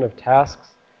Intel notion of tasks,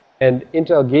 and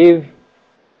Intel gave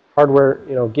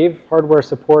hardware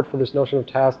support for this notion of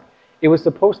task. It was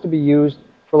supposed to be used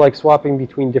for like swapping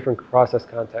between different process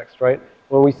contexts, right?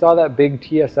 When we saw that big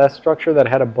TSS structure that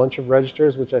had a bunch of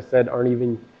registers, which I said aren't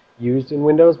even used in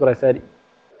Windows, but I said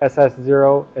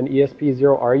SS0 and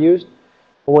ESP0 are used.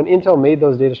 But when Intel made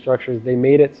those data structures, they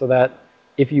made it so that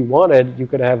if you wanted, you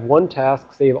could have one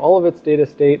task save all of its data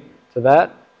state to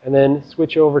that, and then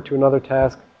switch over to another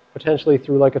task, potentially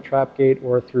through like a trap gate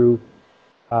or through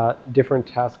different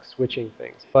task switching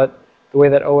things. But the way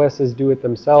that OSs do it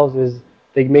themselves is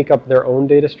they make up their own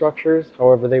data structures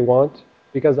however they want,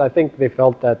 because I think they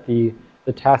felt that the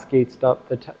task gate stuff,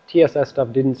 the TSS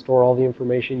stuff didn't store all the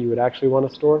information you would actually want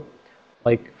to store,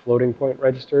 like floating point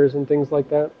registers and things like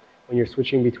that. When you're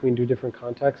switching between two different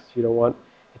contexts, you don't want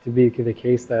it to be the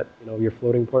case that your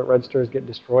floating point registers get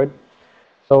destroyed.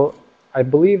 So I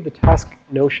believe the task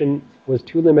notion was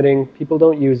too limiting. People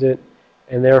don't use it,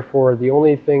 and therefore the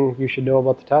only thing you should know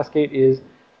about the task gate is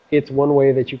it's one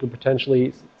way that you could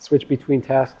potentially switch between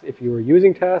tasks if you were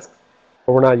using tasks,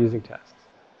 but we're not using tasks.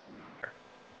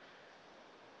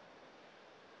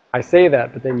 I say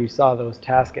that, but then you saw those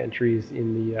task entries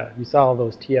in the, you saw all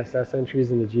those TSS entries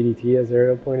in the GDT, as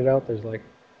Ariel pointed out. There's like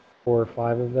 4 or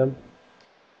 5 of them.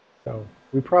 So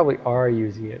we probably are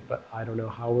using it, but I don't know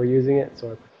how we're using it,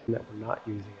 so I pretend that we're not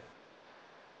using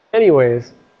it.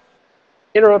 Anyways,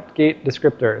 interrupt gate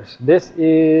descriptors. This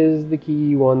is the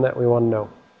key one that we want to know.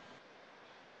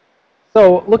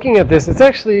 So looking at this, it's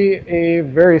actually a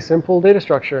very simple data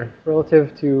structure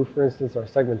relative to, for instance, our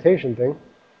segmentation thing.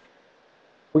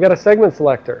 We got a segment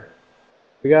selector.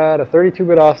 We got a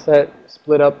 32-bit offset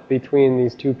split up between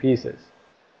these two pieces.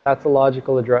 That's a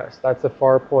logical address. That's a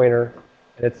far pointer.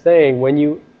 And it's saying when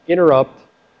you interrupt,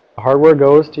 the hardware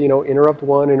goes to, interrupt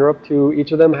 1, interrupt 2.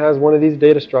 Each of them has one of these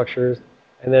data structures.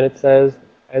 And then it says,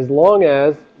 as long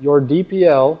as your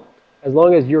DPL, as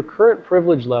long as your current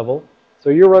privilege level, so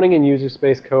you're running in user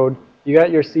space code, you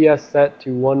got your CS set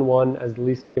to 1, as the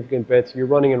least significant bit, so you're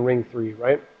running in ring 3,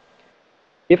 right?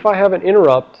 If I have an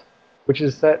interrupt, which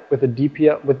is set with a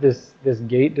DPL, with this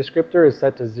gate descriptor is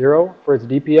set to 0 for its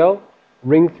DPL,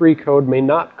 ring 3 code may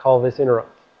not call this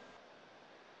interrupt.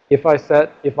 If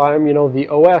I'm, the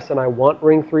OS and I want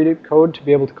ring 3 code to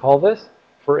be able to call this,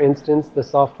 for instance, the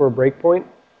software breakpoint,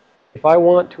 if I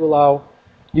want to allow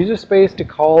user space to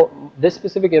call this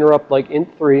specific interrupt like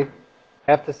int3,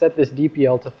 I have to set this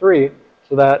DPL to 3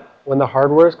 so that when the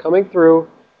hardware is coming through,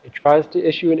 it tries to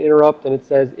issue an interrupt and it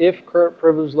says if current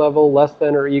privilege level less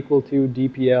than or equal to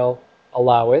DPL,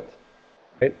 allow it,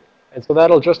 right? And so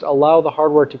that'll just allow the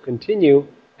hardware to continue,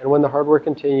 and when the hardware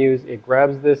continues, it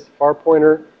grabs this far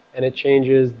pointer and it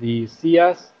changes the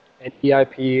CS and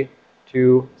EIP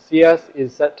to CS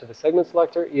is set to the segment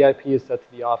selector, EIP is set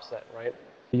to the offset, right?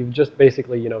 You've just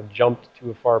basically, jumped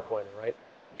to a far pointer, right?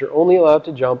 You're only allowed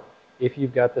to jump if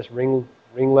you've got this ring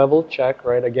level check,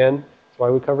 right? Again, that's why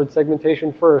we covered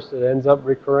segmentation first. It ends up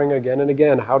recurring again and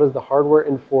again. How does the hardware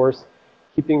enforce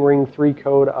keeping ring 3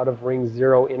 code out of ring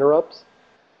 0 interrupts?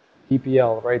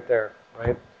 DPL right there,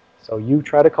 right? So you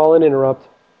try to call an interrupt.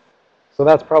 So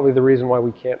that's probably the reason why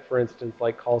we can't, for instance,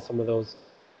 like call some of those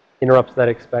interrupts that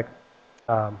expect,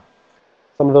 some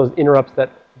of those interrupts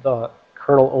that the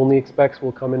kernel only expects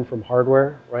will come in from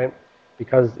hardware, right?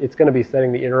 Because it's going to be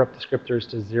setting the interrupt descriptors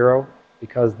to 0,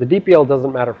 because the DPL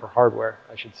doesn't matter for hardware,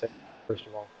 I should say, first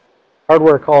of all.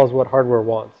 Hardware calls what hardware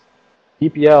wants.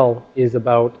 DPL is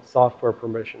about software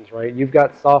permissions, right? You've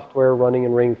got software running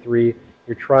in ring 3.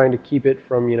 You're trying to keep it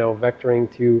from,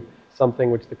 vectoring to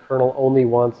something which the kernel only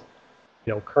wants,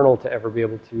 kernel to ever be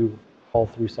able to call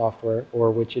through software,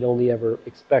 or which it only ever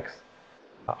expects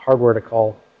hardware to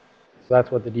call. So that's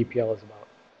what the DPL is about.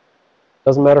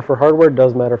 Doesn't matter for hardware,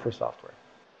 does matter for software.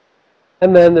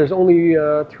 And then there's only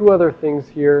 2 other things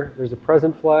here. There's a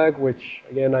present flag, which,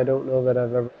 again, I don't know that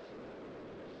I've ever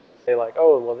say like,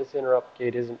 oh, well, this interrupt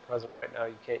gate isn't present right now.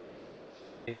 You can't.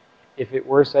 If it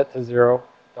were set to 0,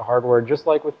 the hardware, just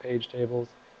like with page tables,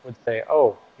 would say,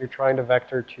 oh, you're trying to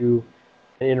vector to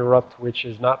an interrupt which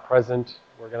is not present.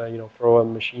 We're going to, throw a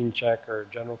machine check or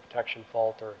general protection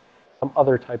fault or some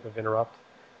other type of interrupt.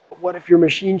 But what if your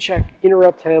machine check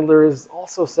interrupt handler is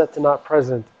also set to not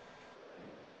present?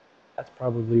 That's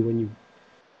probably when you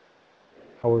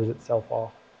powers itself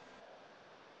off.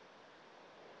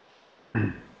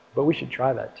 But we should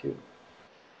try that too.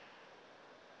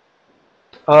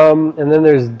 And then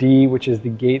there's D, which is the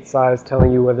gate size,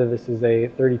 telling you whether this is a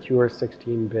 32 or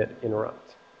 16-bit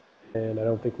interrupt. And I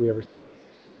don't think we ever, at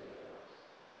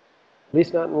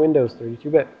least not in Windows,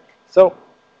 32-bit. So,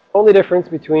 only difference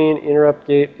between interrupt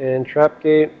gate and trap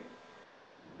gate,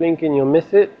 blink and you'll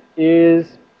miss it,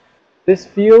 is this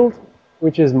field,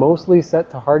 which is mostly set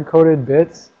to hard-coded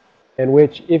bits, and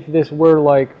which, if this were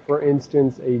like, for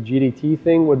instance, a GDT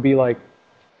thing, would be like,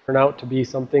 turn out to be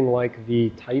something like the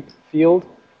type field,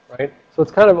 right? So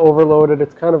it's kind of overloaded.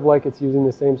 It's kind of like it's using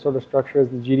the same sort of structure as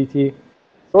the GDT.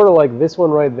 Sort of like this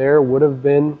one right there would have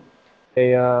been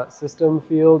a system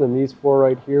field, and these four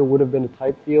right here would have been a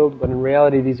type field. But in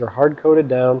reality, these are hard-coded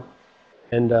down,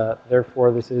 and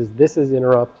therefore this is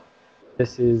interrupt.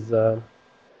 This is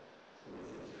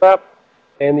trap.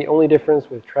 And the only difference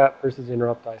with trap versus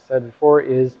interrupt, I said before,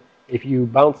 is if you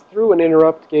bounce through an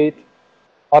interrupt gate,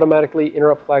 automatically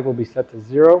interrupt flag will be set to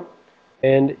 0.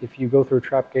 And if you go through a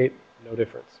trap gate, no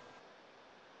difference.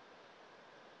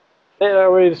 And I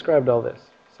already described all this.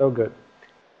 So good.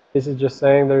 This is just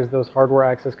saying there's those hardware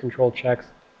access control checks,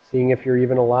 seeing if you're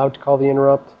even allowed to call the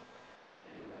interrupt.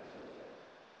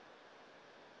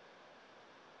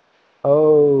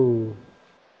 Oh,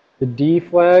 the D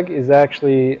flag is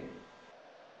actually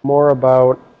more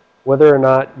about whether or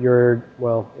not you're,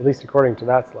 well, at least according to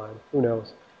that slide. Who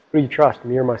knows? Who do you trust,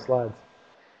 me or my slides?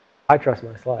 I trust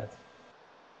my slides.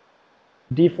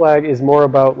 D flag is more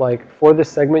about, like, for the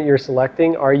segment you're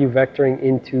selecting, are you vectoring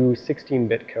into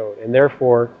 16-bit code? And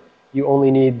therefore, you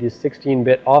only need the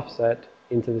 16-bit offset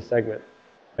into the segment,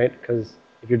 right? Because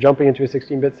if you're jumping into a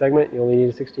 16-bit segment, you only need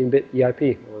a 16-bit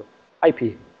EIP or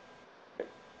IP.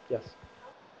 Yes?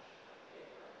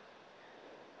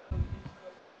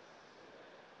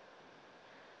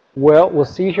 Well, we'll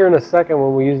see here in a second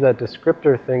when we use that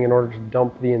descriptor thing in order to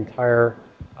dump the entire,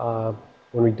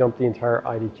 when we dump the entire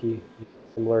IDT,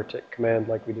 similar to command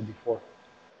like we did before.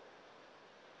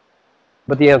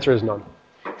 But the answer is none.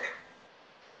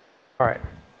 All right.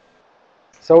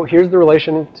 So here's the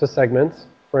relation to segments,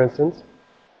 for instance.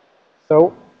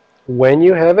 So when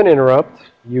you have an interrupt,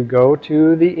 you go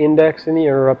to the index in the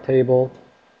interrupt table.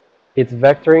 It's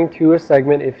vectoring to a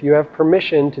segment. If you have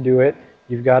permission to do it,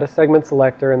 you've got a segment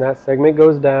selector, and that segment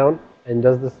goes down and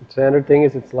does the standard thing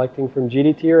is it's selecting from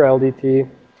GDT or LDT.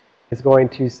 It's going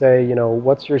to say, you know,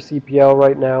 what's your CPL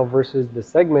right now versus the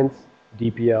segment's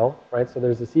DPL, right? So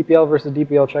there's a CPL versus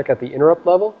DPL check at the interrupt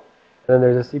level, and then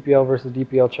there's a CPL versus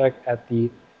DPL check at the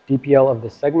DPL of the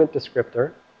segment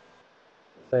descriptor,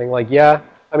 saying like, yeah,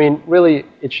 I mean, really,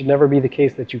 it should never be the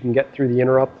case that you can get through the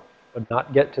interrupt but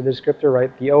not get to the descriptor,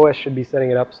 right? The OS should be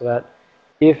setting it up so that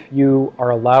if you are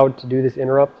allowed to do this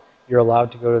interrupt, you're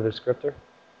allowed to go to the descriptor.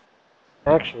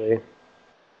 Actually,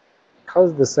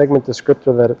 because the segment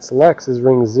descriptor that it selects is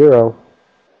ring 0,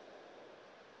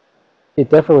 it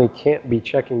definitely can't be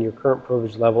checking your current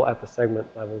privilege level at the segment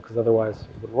level, because otherwise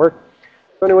it wouldn't work.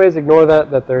 So anyways, ignore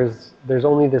that there's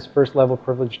only this first level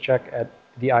privilege check at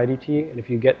the IDT, and if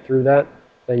you get through that,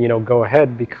 then, you know, go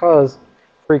ahead, because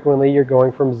frequently you're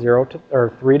going from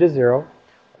 3 to 0.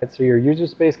 Right? So your user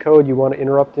space code, you want to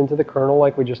interrupt into the kernel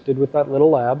like we just did with that little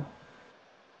lab.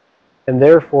 And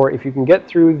therefore, if you can get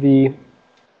through the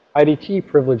IDT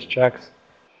privilege checks,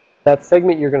 that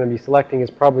segment you're going to be selecting is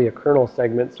probably a kernel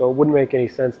segment, so it wouldn't make any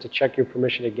sense to check your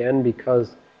permission again,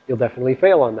 because you'll definitely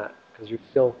fail on that, because you're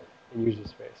still in user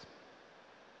space.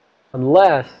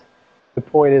 Unless the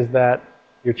point is that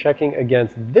you're checking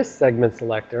against this segment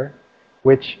selector,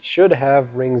 which should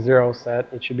have ring 0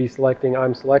 set. It should be selecting,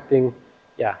 I'm selecting,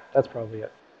 yeah, that's probably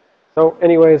it. So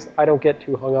anyways, I don't get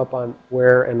too hung up on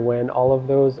where and when all of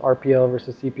those RPL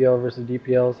versus CPL versus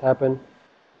DPLs happen.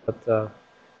 But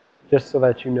just so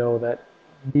that you know that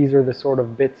these are the sort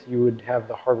of bits you would have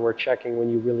the hardware checking when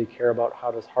you really care about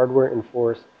how does hardware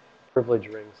enforce privilege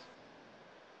rings.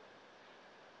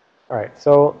 All right,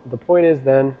 so the point is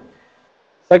then,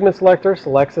 segment selector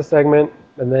selects a segment,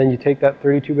 and then you take that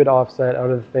 32-bit offset out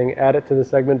of the thing, add it to the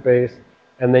segment base,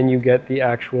 and then you get the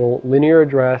actual linear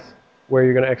address where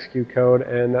you're going to execute code,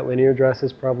 and that linear address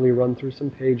is probably run through some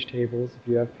page tables if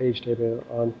you have page table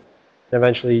on. And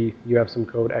eventually you have some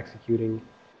code executing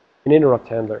an interrupt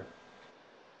handler.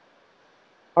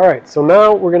 All right, so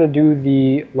now we're going to do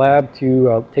the lab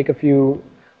to take a few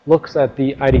looks at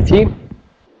the IDT.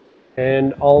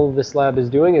 And all this lab is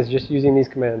doing is just using these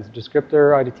commands: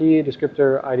 descriptor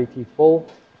IDT full.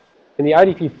 And the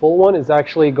IDT full one is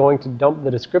actually going to dump the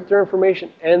descriptor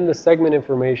information and the segment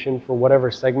information for whatever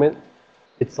segment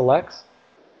it selects.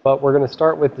 But we're going to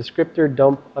start with descriptor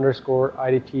dump underscore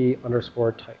IDT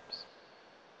underscore types.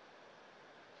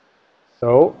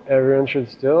 So everyone should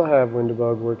still have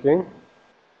WinDebug working.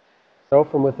 So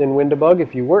from within WinDebug,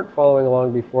 if you weren't following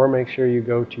along before, make sure you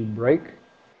go to break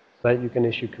so that you can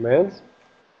issue commands.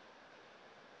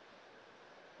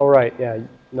 Oh, right, yeah,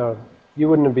 no, you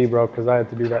wouldn't be broke because I had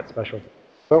to do that special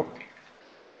thing.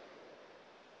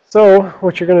 So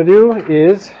what you're going to do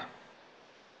is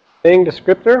saying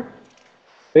descriptor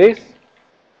space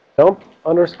dump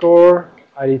underscore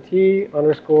IDT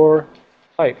underscore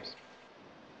types.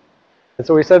 And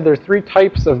so we said there's 3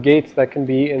 types of gates that can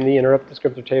be in the interrupt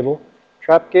descriptor table: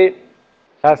 trap gate,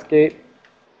 task gate,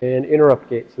 and interrupt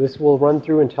gate. So this will run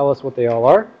through and tell us what they all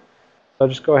are. So I'll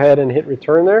just go ahead and hit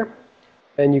return there.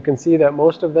 And you can see that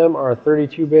most of them are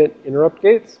 32-bit interrupt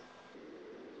gates,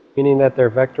 meaning that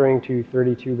they're vectoring to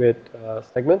 32-bit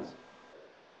segments.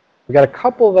 We've got a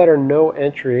couple that are no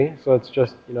entry, so it's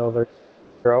just, they're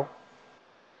 0,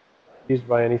 used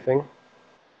by anything.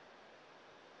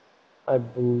 I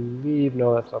believe,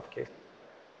 no, that's not the case.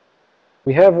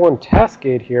 We have one task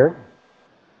gate here.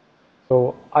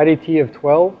 So IDT of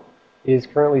 12 is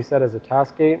currently set as a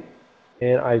task gate,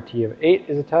 and IDT of 8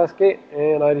 is a task gate,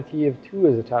 and IDT of 2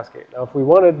 is a task gate. Now, if we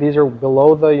wanted, these are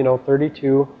below the,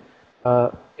 32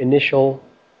 initial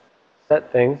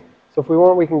set things. So if we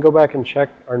want, we can go back and check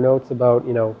our notes about,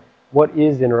 what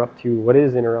is interrupt 2, what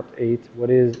is interrupt 8, what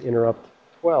is interrupt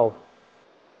 12.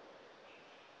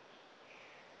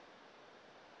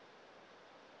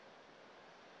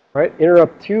 Right,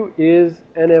 interrupt 2 is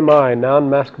NMI,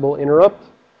 non-maskable interrupt.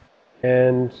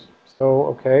 And so,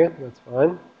 okay, that's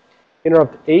fine.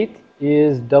 Interrupt 8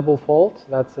 is double fault.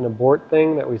 That's an abort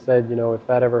thing that we said, if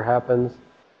that ever happens.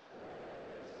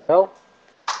 Well,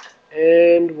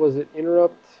 and was it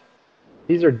interrupt?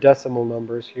 These are decimal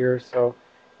numbers here. So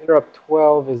interrupt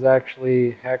 12 is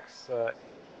actually hex.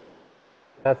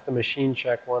 That's the machine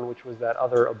check one, which was that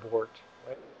other abort.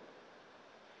 Right?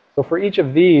 So for each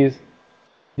of these,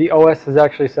 the OS has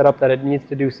actually set up that it needs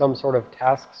to do some sort of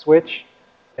task switch,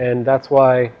 and that's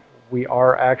why we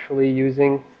are actually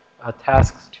using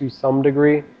tasks to some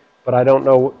degree, but I don't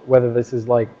know whether this is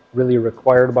like really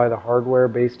required by the hardware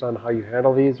based on how you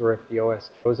handle these, or if the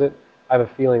OS shows it. I have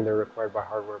a feeling they're required by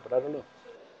hardware, but I don't know.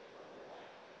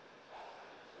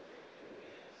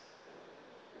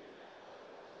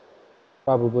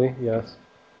 Probably, yes.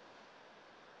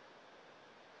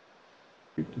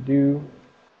 Do.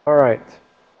 All right.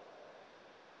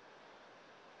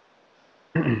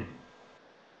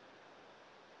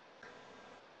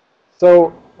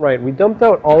 So, right, we dumped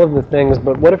out all of the things,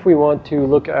 but what if we want to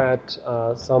look at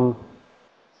some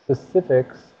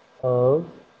specifics of,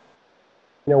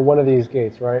 one of these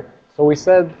gates, right? So we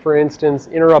said, for instance,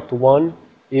 interrupt 1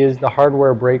 is the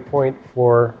hardware breakpoint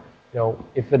for,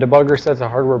 if the debugger sets a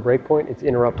hardware breakpoint, it's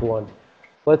interrupt 1.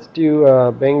 Let's do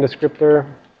bang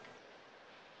descriptor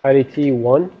IDT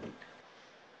 1.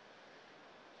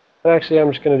 And actually,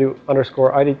 I'm just going to do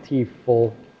underscore IDT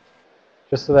full,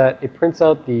 just so that it prints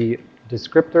out the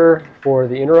descriptor for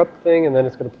the interrupt thing, and then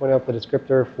it's going to point out the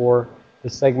descriptor for the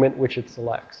segment which it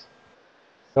selects.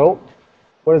 So,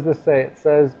 what does this say? It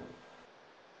says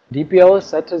DPL is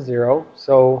set to 0,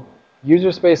 so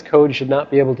user space code should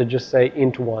not be able to just say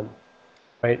int 1.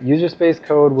 Right? User space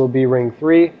code will be ring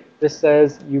 3. This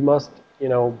says you must,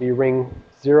 be ring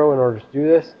 0 in order to do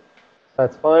this.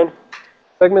 That's fine.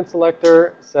 Segment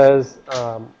selector says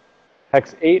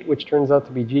hex 8, which turns out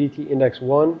to be GDT index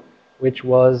 1, which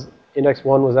was index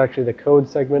 1 was actually the code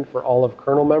segment for all of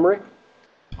kernel memory,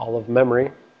 all of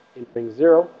memory in ring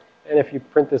 0. And if you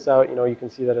print this out, you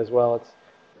can see that as well. It's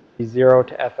the 0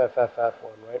 to FFFF1,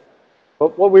 right?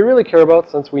 But what we really care about,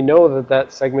 since we know that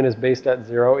that segment is based at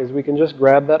 0, is we can just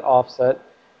grab that offset,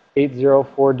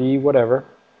 804D, whatever,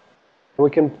 and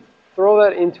we can throw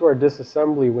that into our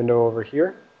disassembly window over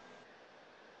here.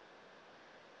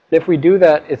 If we do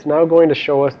that, it's now going to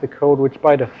show us the code which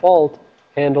by default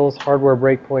handles hardware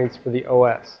breakpoints for the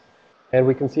OS. And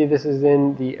we can see this is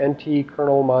in the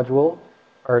NT-kernel module,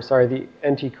 or sorry, the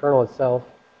NT-kernel itself.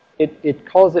 It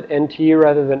calls it NT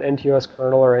rather than NTOS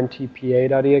kernel or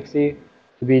NTPA.exe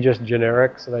to be just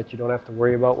generic so that you don't have to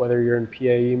worry about whether you're in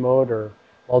PAE mode or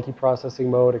multiprocessing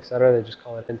mode, etc. They just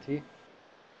call it NT.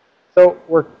 So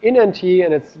we're in NT,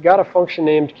 and it's got a function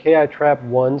named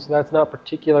kitrap1, so that's not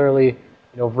particularly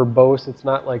verbose. It's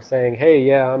not like saying, hey,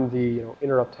 yeah, I'm the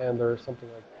interrupt handler or something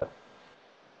like that.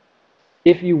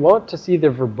 If you want to see the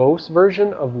verbose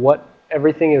version of what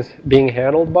everything is being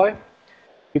handled by,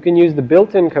 you can use the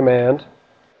built-in command,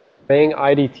 bang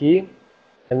IDT,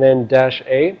 and then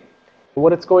 -A. And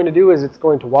what it's going to do is it's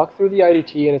going to walk through the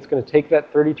IDT, and it's going to take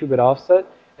that 32-bit offset,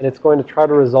 and it's going to try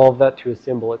to resolve that to a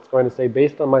symbol. It's going to say,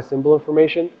 based on my symbol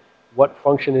information, what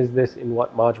function is this in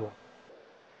what module?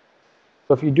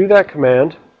 So if you do that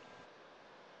command,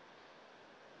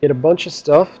 get a bunch of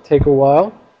stuff, take a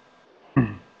while,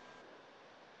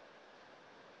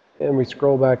 and we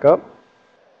scroll back up.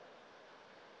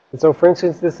 And so, for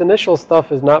instance, this initial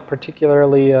stuff is not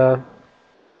particularly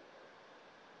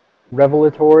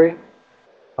revelatory.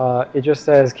 It just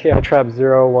says kitrap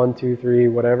 0, 1, 2, 3,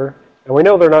 whatever. And we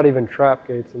know they're not even trap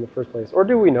gates in the first place. Or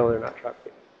do we know they're not trap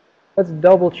gates? Let's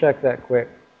double check that quick.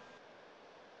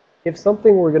 If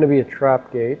something were going to be a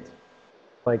trap gate,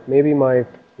 like maybe my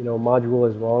module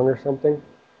is wrong or something.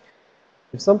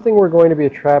 If something were going to be a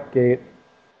trap gate,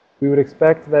 we would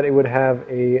expect that it would have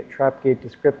a trap gate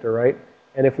descriptor, right?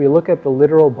 And if we look at the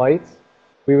literal bytes,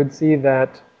 we would see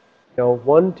that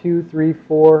 1, 2, 3,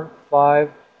 4,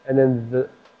 5, and then the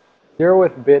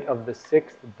 0th bit of the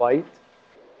 6th byte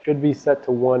should be set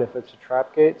to 1 if it's a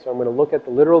trap gate. So I'm going to look at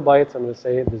the literal bytes. I'm going to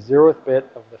say the 0th bit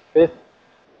of the 5th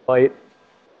byte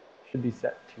should be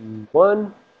set to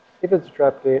 1. If it's a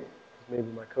trap gate, maybe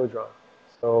my code's wrong.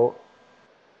 So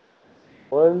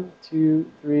 1,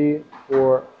 2, 3,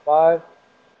 4, 5.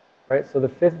 Right, so the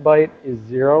 5th byte is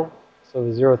 0. So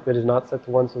the 0th bit is not set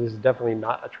to 1. So this is definitely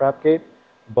not a trap gate.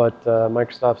 But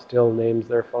Microsoft still names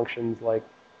their functions like,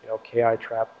 ki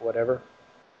trap, whatever.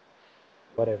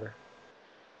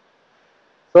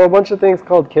 So a bunch of things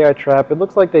called ki trap. It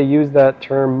looks like they use that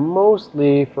term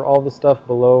mostly for all the stuff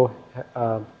below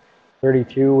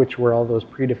 32, which were all those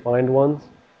predefined ones,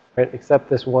 right? Except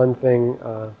this one thing,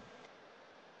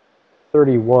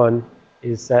 31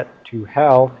 is set to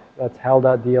HAL. That's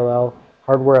HAL.dll,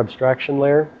 hardware abstraction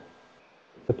layer.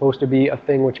 It's supposed to be a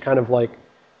thing which kind of like,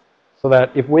 so that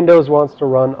if Windows wants to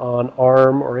run on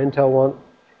ARM or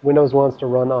Windows wants to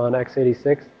run on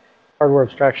X86, hardware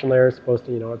abstraction layer is supposed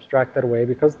to, abstract that away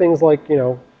because things like,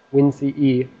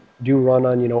 WinCE do run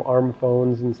on, ARM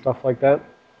phones and stuff like that.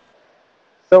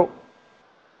 So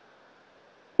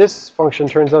this function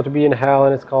turns out to be in HAL,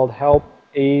 and it's called help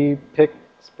apic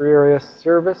spurious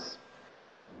service,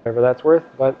 whatever that's worth.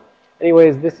 But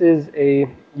anyways, this is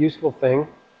a useful thing.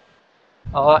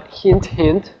 Hint,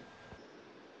 hint.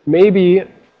 Maybe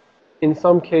in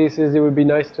some cases it would be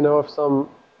nice to know if some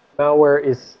malware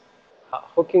is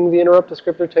hooking the interrupt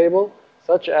descriptor table,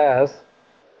 such as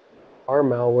our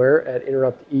malware at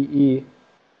interrupt EE.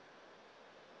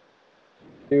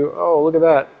 Oh, look at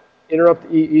that.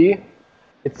 Interrupt EE.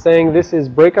 It's saying this is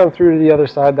break on through to the other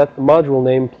side. That's the module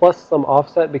name plus some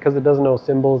offset because it doesn't know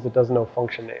symbols. It doesn't know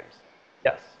function names.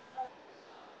 Yes.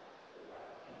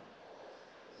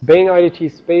 Bang IDT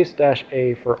space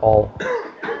 -A for all.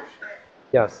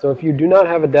 Yes. So if you do not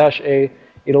have a -A,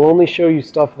 it'll only show you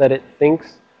stuff that it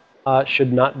thinks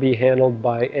should not be handled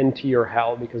by NT or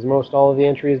HAL because most all of the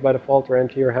entries by default are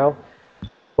NT or HAL.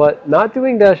 But not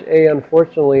doing -A,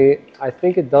 unfortunately, I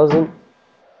think it doesn't.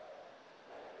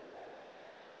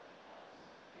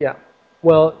 Yeah.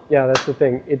 Well, yeah, that's the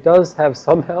thing. It does have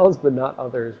some HALs, but not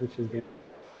others, which is good.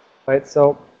 Right,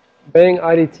 so Bang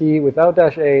IDT without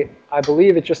 -A, I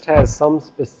believe it just has some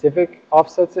specific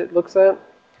offsets it looks at.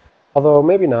 Although,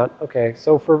 maybe not. Okay,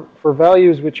 so for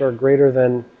values which are greater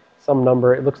than some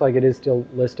number, it looks like it is still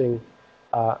listing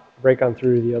break on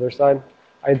through to the other side.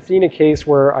 I had seen a case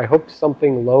where I hooked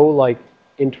something low like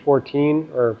int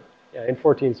 14, or yeah, int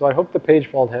 14. So I hooked the page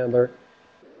fault handler,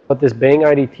 but this Bang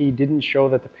IDT didn't show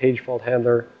that the page fault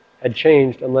handler had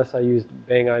changed unless I used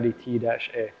Bang IDT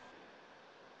 -A.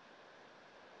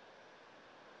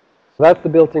 So that's the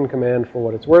built-in command for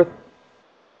what it's worth.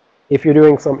 If you're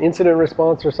doing some incident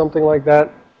response or something like that,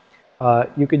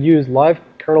 you could use live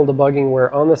kernel debugging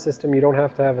where on the system you don't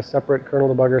have to have a separate kernel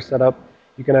debugger set up.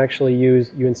 You can actually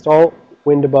you install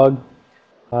WinDebug.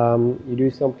 You do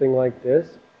something like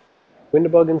this.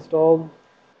 WinDebug installed.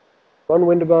 Run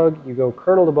WinDebug. You go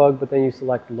kernel debug, but then you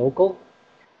select local.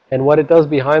 And what it does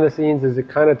behind the scenes is it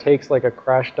kind of takes like a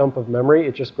crash dump of memory.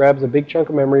 It just grabs a big chunk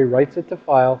of memory, writes it to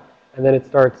file, and then it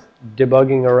starts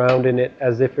debugging around in it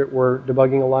as if it were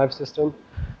debugging a live system,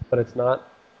 but it's not.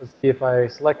 Let's see if I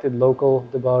selected local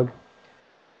debug.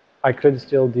 I could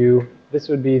still do, this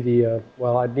would be the,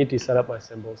 well, I'd need to set up my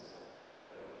symbols.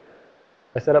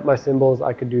 If I set up my symbols,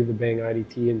 I could do the Bang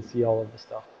IDT and see all of the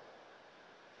stuff.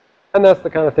 And that's the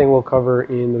kind of thing we'll cover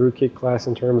in the rootkit class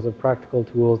in terms of practical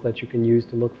tools that you can use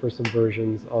to look for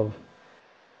subversions of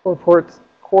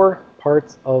core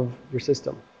parts of your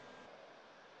system.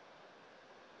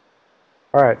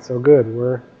 All right, so good.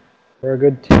 We're a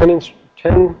good 10,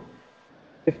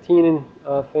 15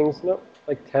 things, no,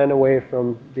 like 10 away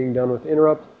from being done with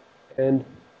interrupt, and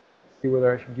see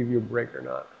whether I should give you a break or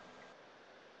not.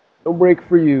 No break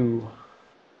for you.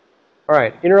 All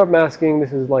right, interrupt masking.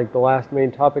 This is like the last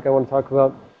main topic I want to talk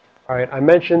about. All right, I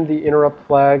mentioned the interrupt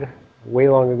flag way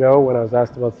long ago when I was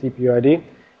asked about CPU ID.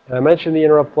 And I mentioned the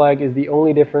interrupt flag is the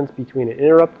only difference between an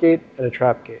interrupt gate and a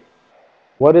trap gate.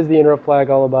 What is the interrupt flag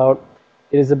all about?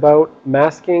 It is about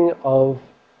masking of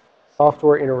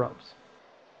software interrupts.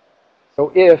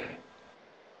 So if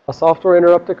a software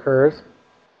interrupt occurs,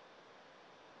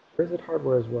 or is it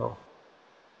hardware as well?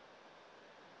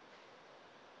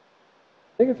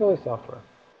 think it's only software.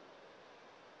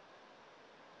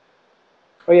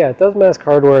 Oh yeah, it does mask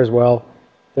hardware as well.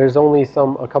 There's only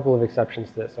a couple of exceptions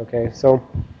to this, okay? So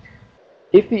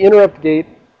if the interrupt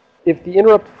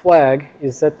flag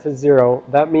is set to 0,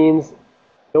 that means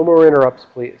no more interrupts,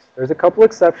 please. There's a couple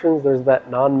exceptions. There's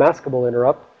that non-maskable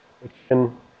interrupt, which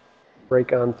can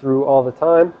break on through all the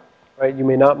time, right? You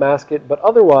may not mask it, but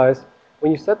otherwise,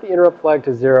 when you set the interrupt flag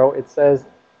to 0, it says,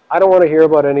 I don't want to hear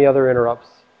about any other interrupts.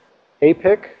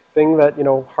 APIC, thing that,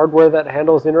 hardware that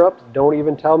handles interrupts, don't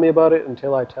even tell me about it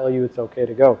until I tell you it's okay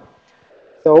to go.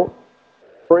 So,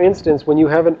 for instance, when you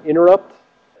have an interrupt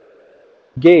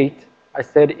gate, I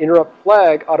said interrupt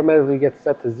flag automatically gets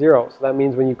set to 0. So that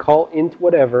means when you call int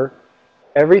whatever,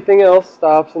 everything else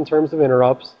stops in terms of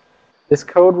interrupts. This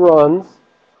code runs,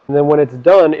 and then when it's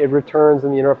done, it returns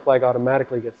and the interrupt flag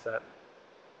automatically gets set.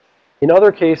 In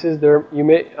other cases, you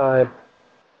may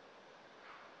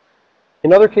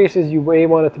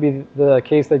want it to be the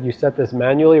case that you set this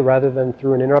manually rather than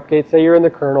through an interrupt gate. Say you're in the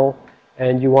kernel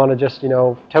and you want to just,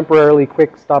 temporarily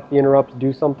quick stop the interrupts,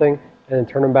 do something, and then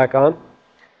turn them back on.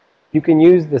 You can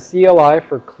use the CLI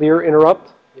for clear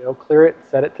interrupt, clear it,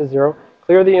 set it to 0.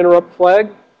 Clear the interrupt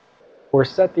flag, or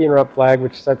set the interrupt flag,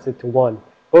 which sets it to 1.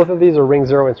 Both of these are ring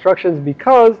 0 instructions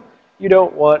because you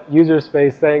don't want user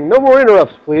space saying, no more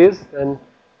interrupts, please, and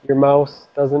your mouse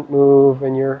doesn't move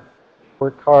and your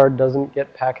work card doesn't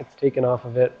get packets taken off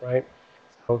of it, right?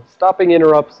 So stopping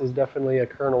interrupts is definitely a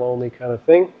kernel-only kind of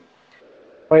thing,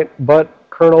 right? But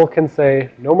kernel can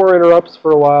say, no more interrupts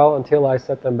for a while until I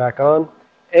set them back on.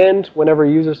 And whenever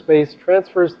user space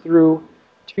transfers through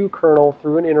to kernel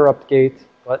through an interrupt gate,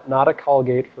 but not a call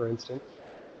gate, for instance.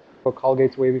 So call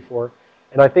gates way before.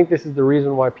 And I think this is the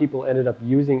reason why people ended up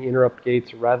using interrupt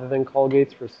gates rather than call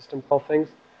gates for system call things.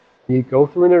 You go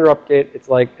through an interrupt gate, it's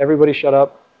like, everybody shut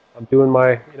up. I'm doing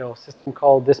my, system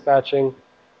call dispatching.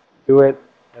 Do it,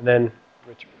 and then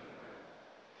return.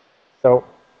 So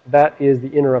that is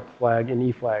the interrupt flag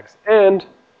in eFlags. And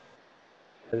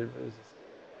okay,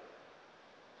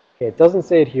 it doesn't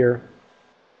say it here.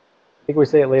 I think we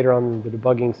say it later on in the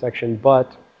debugging section,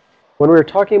 but when we were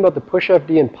talking about the push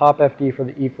FD and pop FD for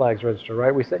the eFlags register,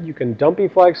 right? We said you can dump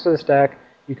eFlags to the stack,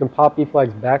 you can pop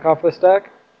eFlags back off the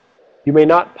stack. You may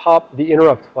not pop the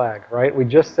interrupt flag, right? We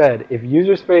just said if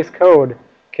user space code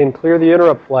can clear the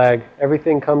interrupt flag,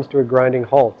 everything comes to a grinding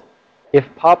halt. If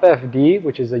pop FD,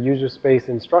 which is a user space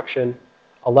instruction,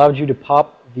 allowed you to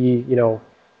pop the,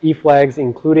 eFlags,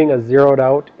 including a zeroed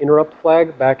out interrupt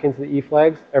flag back into the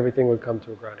eFlags, everything would come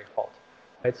to a grinding halt.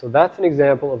 Right? So that's an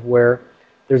example of where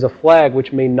there's a flag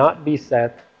which may not be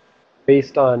set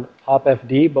based on pop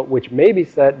FD, but which may be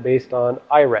set based on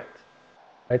IRET.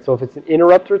 Right? So if it's an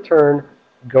interrupt return,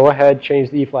 go ahead, change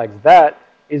the eFlags. That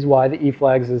is why the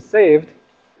eFlags is saved.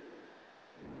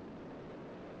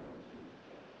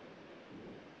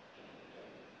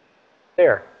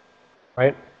 There,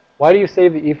 right? Why do you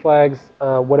save the eFlags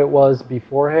what it was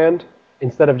beforehand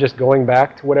instead of just going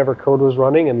back to whatever code was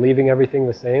running and leaving everything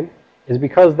the same? Is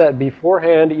because that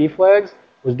beforehand eFlags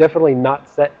was definitely not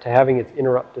set to having its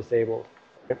interrupt disabled.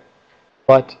 Right?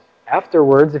 But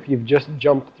afterwards, if you've just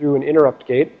jumped through an interrupt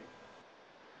gate,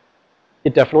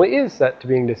 it definitely is set to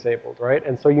being disabled, right?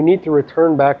 And so you need to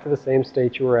return back to the same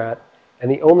state you were at.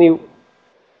 And the only, I'm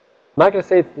not going to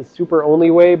say it's the super only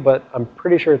way, but I'm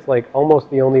pretty sure it's like almost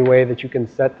the only way that you can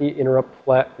set the interrupt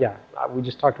flag. Yeah, we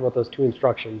just talked about those two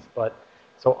instructions. But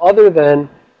so other than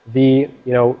the,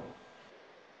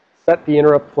 set the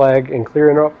interrupt flag and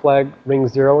clear interrupt flag ring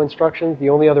 0 instructions, the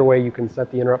only other way you can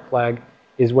set the interrupt flag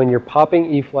is when you're popping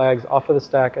eFlags off of the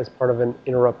stack as part of an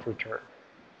interrupt return.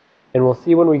 And we'll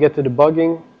see when we get to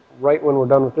debugging, right when we're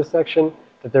done with this section,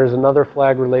 that there's another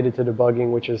flag related to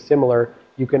debugging which is similar.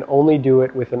 You can only do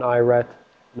it with an IRET,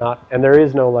 and there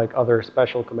is no like other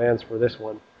special commands for this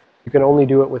one. You can only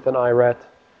do it with an IRET,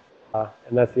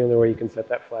 and that's the only way you can set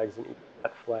that flag.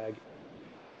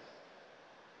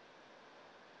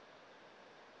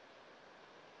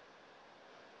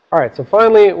 All right, so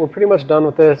finally, we're pretty much done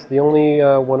with this. The only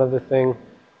one other thing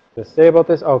to say about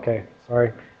this, okay,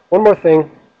 sorry. One more thing.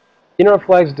 Interrupt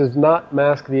flags does not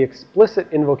mask the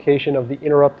explicit invocation of the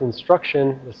interrupt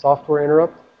instruction, the software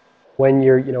interrupt. When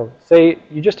you're, say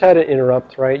you just had an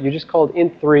interrupt, right? You just called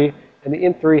int3, and the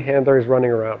int3 handler is running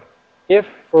around. If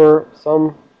for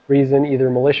some reason, either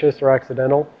malicious or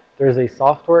accidental, there's a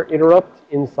software interrupt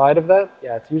inside of that,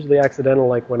 yeah, it's usually accidental,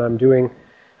 like when I'm doing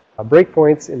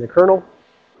breakpoints in the kernel.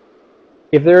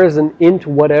 If there is an int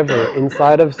whatever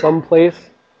inside of some place,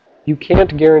 you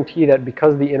can't guarantee that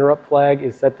because the interrupt flag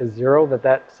is set to 0,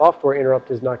 that software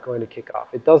interrupt is not going to kick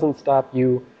off. It doesn't stop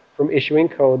you from issuing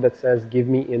code that says, give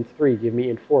me int3, give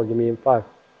me int4, give me int5.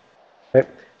 Right?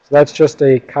 So that's just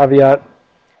a caveat.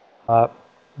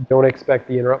 Don't expect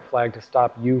the interrupt flag to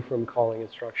stop you from calling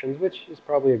instructions, which is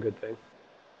probably a good thing.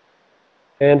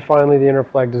 And finally, the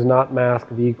interrupt flag does not mask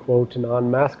the, quote,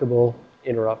 non-maskable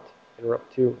interrupt,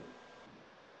 interrupt2.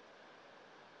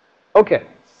 Okay,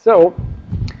 so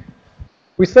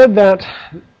we said that,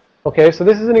 okay, so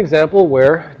this is an example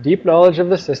where deep knowledge of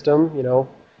the system,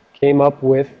 came up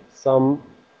with some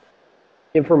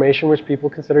information which people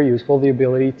consider useful, the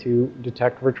ability to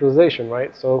detect virtualization,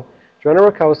 right? So Joanna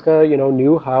Rakowska,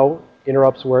 knew how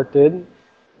interrupts worked,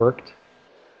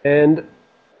 and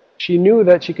she knew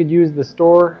that she could use the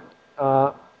store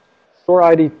IDT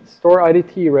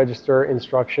register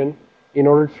instruction in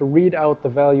order to read out the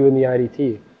value in the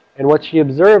IDT. And what she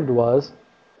observed was,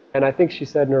 and I think she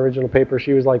said in her original paper,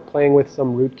 she was like playing with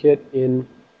some rootkit in,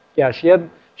 yeah, she had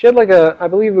like a, I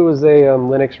believe it was a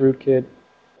Linux rootkit.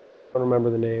 I don't remember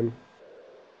the name,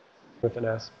 with an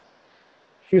S.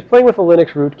 She was playing with a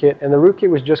Linux rootkit, and the rootkit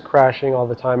was just crashing all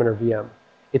the time in her VM.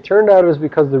 It turned out it was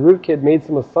because the rootkit made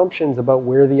some assumptions about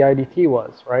where the IDT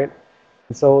was, right?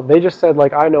 And so they just said,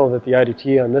 like, I know that the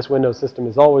IDT on this Windows system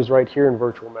is always right here in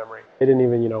virtual memory. They didn't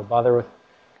even, bother with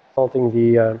consulting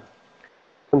the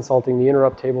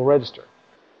interrupt table register.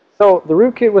 So the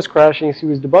rootkit was crashing. She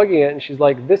was debugging it, and she's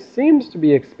like, this seems to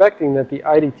be expecting that the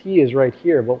IDT is right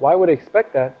here. But why would it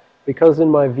expect that? Because in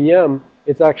my VM,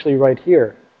 it's actually right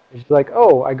here. And she's like,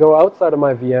 oh, I go outside of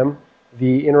my VM,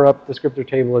 the interrupt descriptor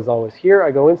table is always here. I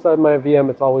go inside my VM,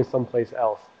 it's always someplace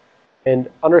else. And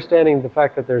understanding the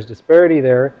fact that there's disparity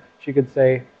there, she could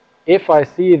say, if I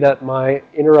see that my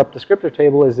interrupt descriptor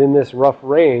table is in this rough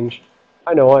range,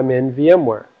 I know I'm in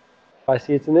VMware. If I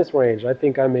see it's in this range, I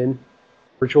think I'm in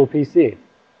virtual PC.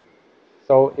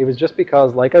 So it was just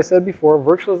because, like I said before,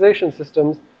 virtualization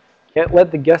systems can't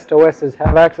let the guest OSs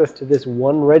have access to this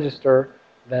one register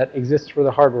that exists for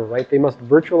the hardware, right? They must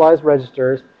virtualize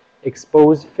registers,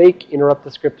 expose fake interrupt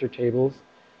descriptor tables,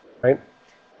 right?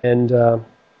 And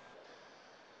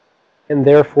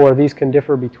therefore, these can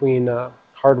differ between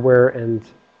hardware and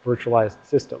virtualized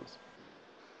systems.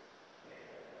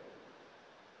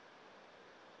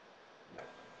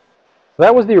 So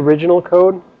that was the original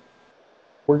code.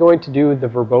 We're going to do the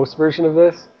verbose version of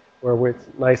this, where it's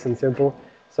nice and simple.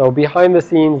 So behind the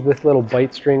scenes, this little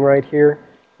byte string right here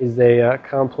is a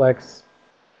complex.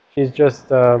 She's just,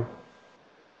 see,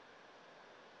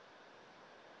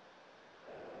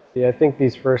 I think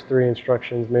these first three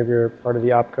instructions maybe are part of the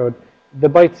opcode. The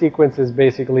byte sequence is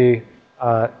basically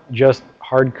just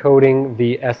hard coding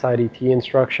the SIDT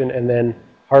instruction and then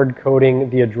hard coding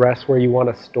the address where you want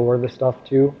to store the stuff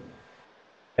to.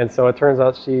 And so it turns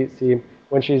out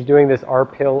when she's doing this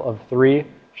rpil of 3,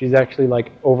 she's actually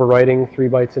like overwriting 3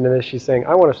 bytes into this. She's saying,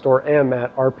 I want to store m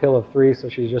at rpil of 3. So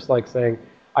she's just like saying,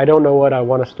 I don't know what I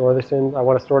want to store this in. I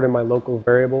want to store it in my local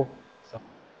variable. So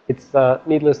it's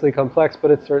needlessly complex, but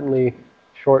it's certainly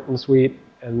short and sweet.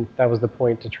 And that was the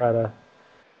point, to try to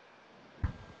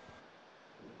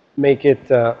make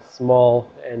it small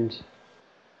and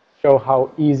show how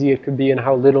easy it could be and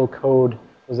how little code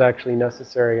was actually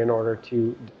necessary in order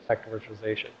to detect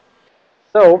virtualization.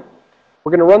 So we're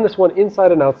going to run this one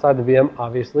inside and outside the VM,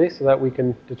 obviously, so that we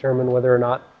can determine whether or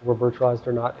not we're virtualized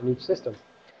or not in each system.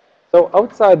 So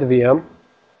outside the VM,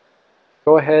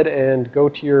 go ahead and go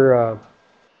to your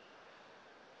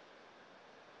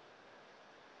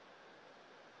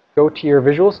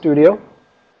Visual Studio,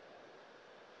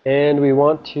 and we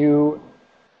want to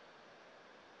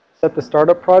set the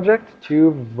startup project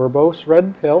to verbose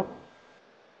red pill.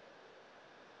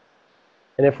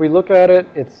 And if we look at it,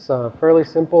 it's fairly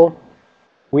simple.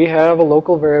 We have a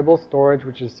local variable storage,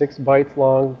 which is 6 bytes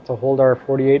long, to hold our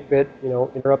 48-bit,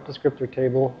 interrupt descriptor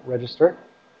table register.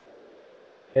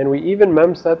 And we even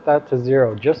mem set that to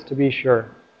 0, just to be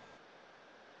sure.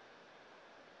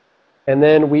 And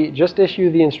then we just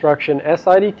issue the instruction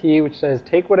SIDT, which says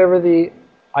take whatever the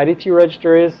IDT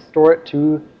register is, store it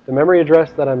to the memory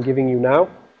address that I'm giving you now.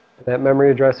 And that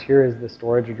memory address here is the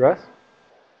storage address.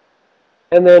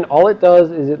 And then all it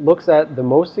does is it looks at the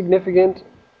most significant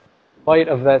byte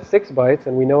of that 6 bytes,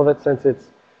 and we know that since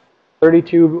it's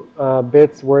 32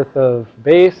 bits worth of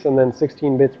base and then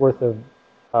 16 bits worth of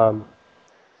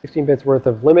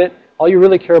limit, all you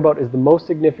really care about is the most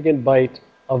significant byte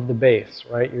of the base,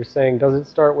 right? You're saying, does it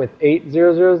start with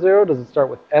 8000? Does it start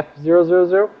with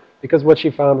F000? Because what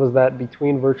she found was that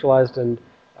between virtualized and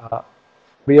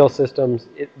real systems,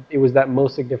 it was that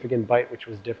most significant byte which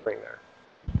was differing there.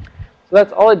 So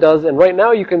that's all it does. And right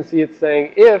now you can see it's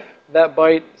saying if that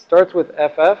byte starts with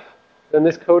FF, then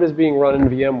this code is being run in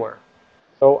VMware.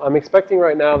 So I'm expecting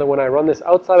right now that when I run this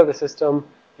outside of the system,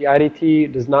 the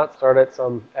IDT does not start at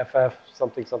some FF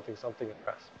something something something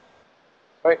address.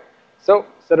 All right, so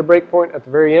set a breakpoint at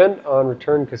the very end on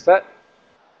return cassette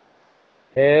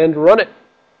and run it.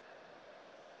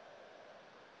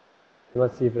 And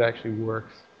let's see if it actually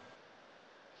works.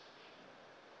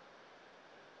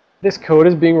 This code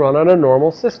is being run on a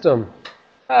normal system.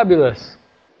 Fabulous.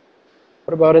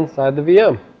 What about inside the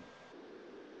VM?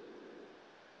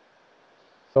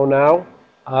 So now,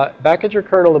 back at your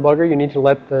kernel debugger, you need to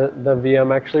let the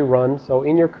VM actually run. So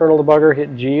in your kernel debugger,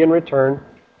 hit G and return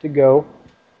to go.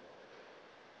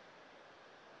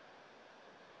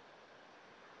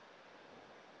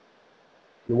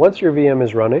 And once your VM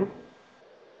is running,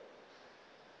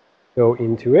 go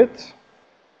into it.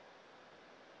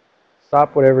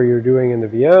 Stop whatever you're doing in the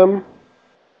VM.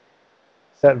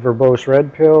 Set verbose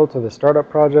red pill to the startup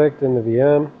project in the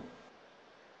VM.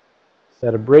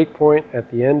 Set a breakpoint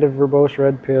at the end of verbose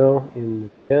red pill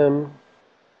in the VM.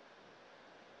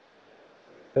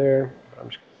 There. I'm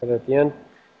just going to set it at the end.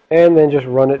 And then just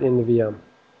run it in the VM.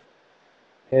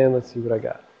 And let's see what I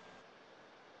got.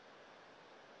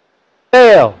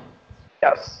 Fail!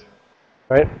 Yes.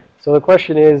 Right? So the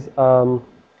question is,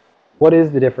 what is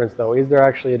the difference though? Is there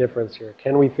actually a difference here?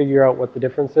 Can we figure out what the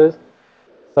difference is?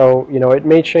 So, you know, it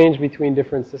may change between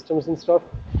different systems and stuff.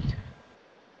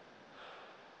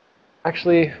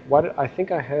 Actually, I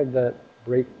think I had that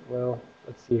break. Well,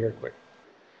 let's see here quick.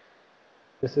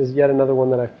 This is yet another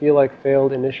one that I feel like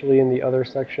failed initially in the other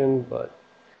section, but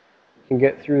we can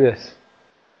get through this.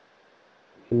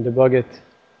 We can debug it.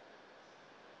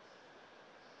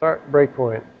 Start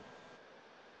breakpoint.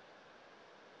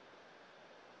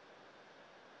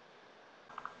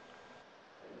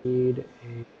 Need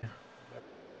a...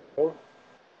 Oh.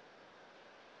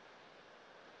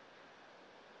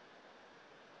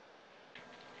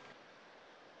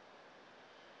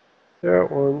 There,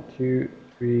 1, 2,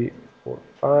 3, 4,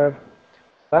 5.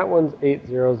 That one's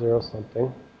 800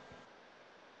 something.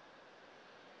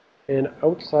 And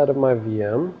outside of my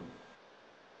VM,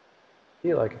 I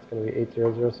feel like it's going to be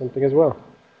 800 something as well.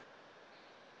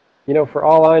 You know, for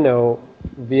all I know,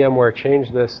 VMware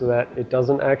changed this so that it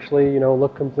doesn't actually, you know,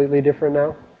 look completely different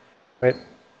now, right?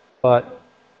 But,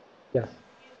 yes.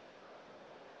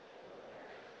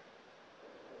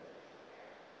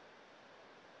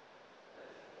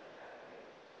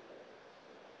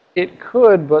 It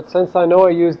could, but since I know I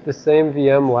used the same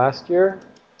VM last year,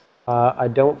 I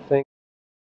don't think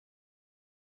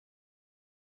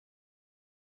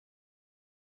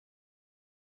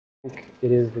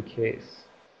it is the case.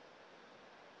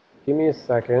 Give me a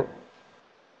second.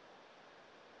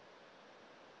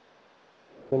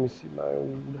 Let me see my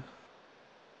old...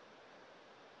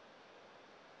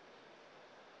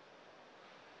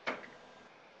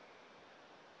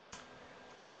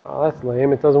 Oh, that's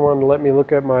lame. It doesn't want to let me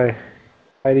look at my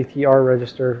IDTR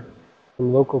register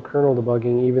from local kernel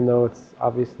debugging, even though it's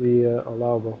obviously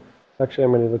allowable. Actually,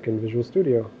 I'm going to look in Visual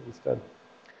Studio instead.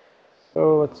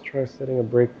 So let's try setting a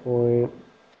breakpoint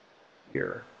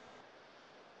here.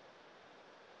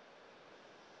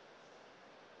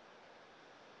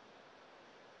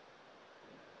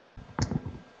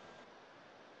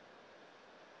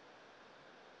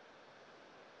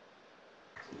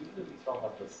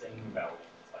 The same value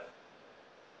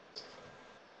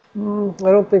inside.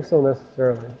 I don't think so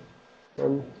necessarily.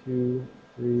 1, 2,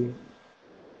 3,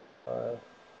 5.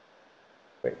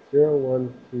 Wait, 0,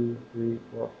 1, 2, 3,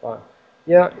 4, 5.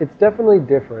 Yeah, it's definitely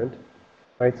different.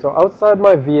 Right, so outside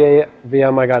my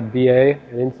VM I got BA,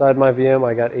 and inside my VM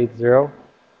I got 80.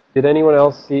 Did anyone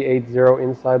else see 80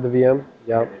 inside the VM?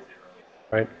 Yeah.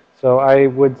 Right. So I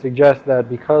would suggest that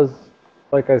because,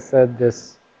 like I said,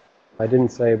 this, I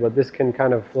didn't say, but this can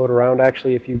kind of float around.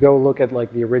 Actually, if you go look at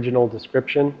like the original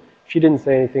description, she didn't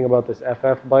say anything about this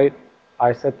FF byte.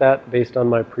 I set that based on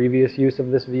my previous use of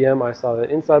this VM. I saw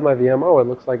that inside my VM, oh, it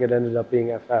looks like it ended up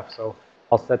being FF, so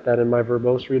I'll set that in my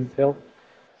verbose read pill.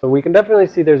 So we can definitely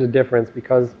see there's a difference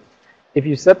because if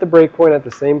you set the breakpoint at the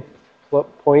same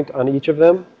point on each of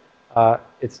them,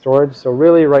 it's storage. So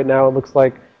really right now it looks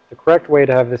like the correct way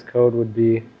to have this code would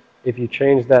be if you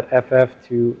change that FF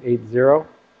to 80,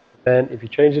 then if you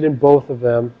change it in both of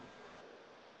them,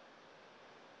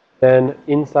 then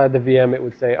inside the VM it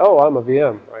would say, oh, I'm a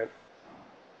VM, right?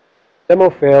 Demo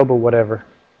failed, but whatever.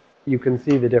 You can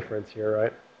see the difference here,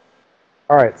 right?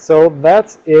 All right, so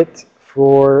that's it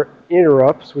for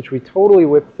interrupts, which we totally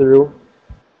whipped through.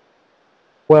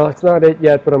 Well, it's not it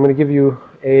yet, but I'm going to give you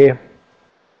a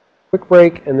quick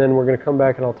break, and then we're going to come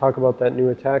back and I'll talk about that new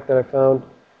attack that I found.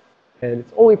 And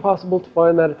it's only possible to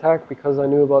find that attack because I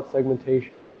knew about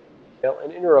segmentation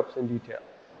and interrupts in detail.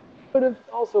 could have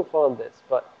also found this,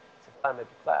 but sometime at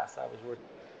the class I was working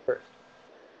first.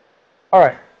 All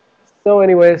right. So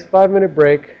anyways, 5-minute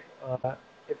break.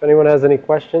 If anyone has any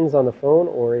questions on the phone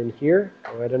or in here,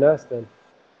 go ahead and ask them.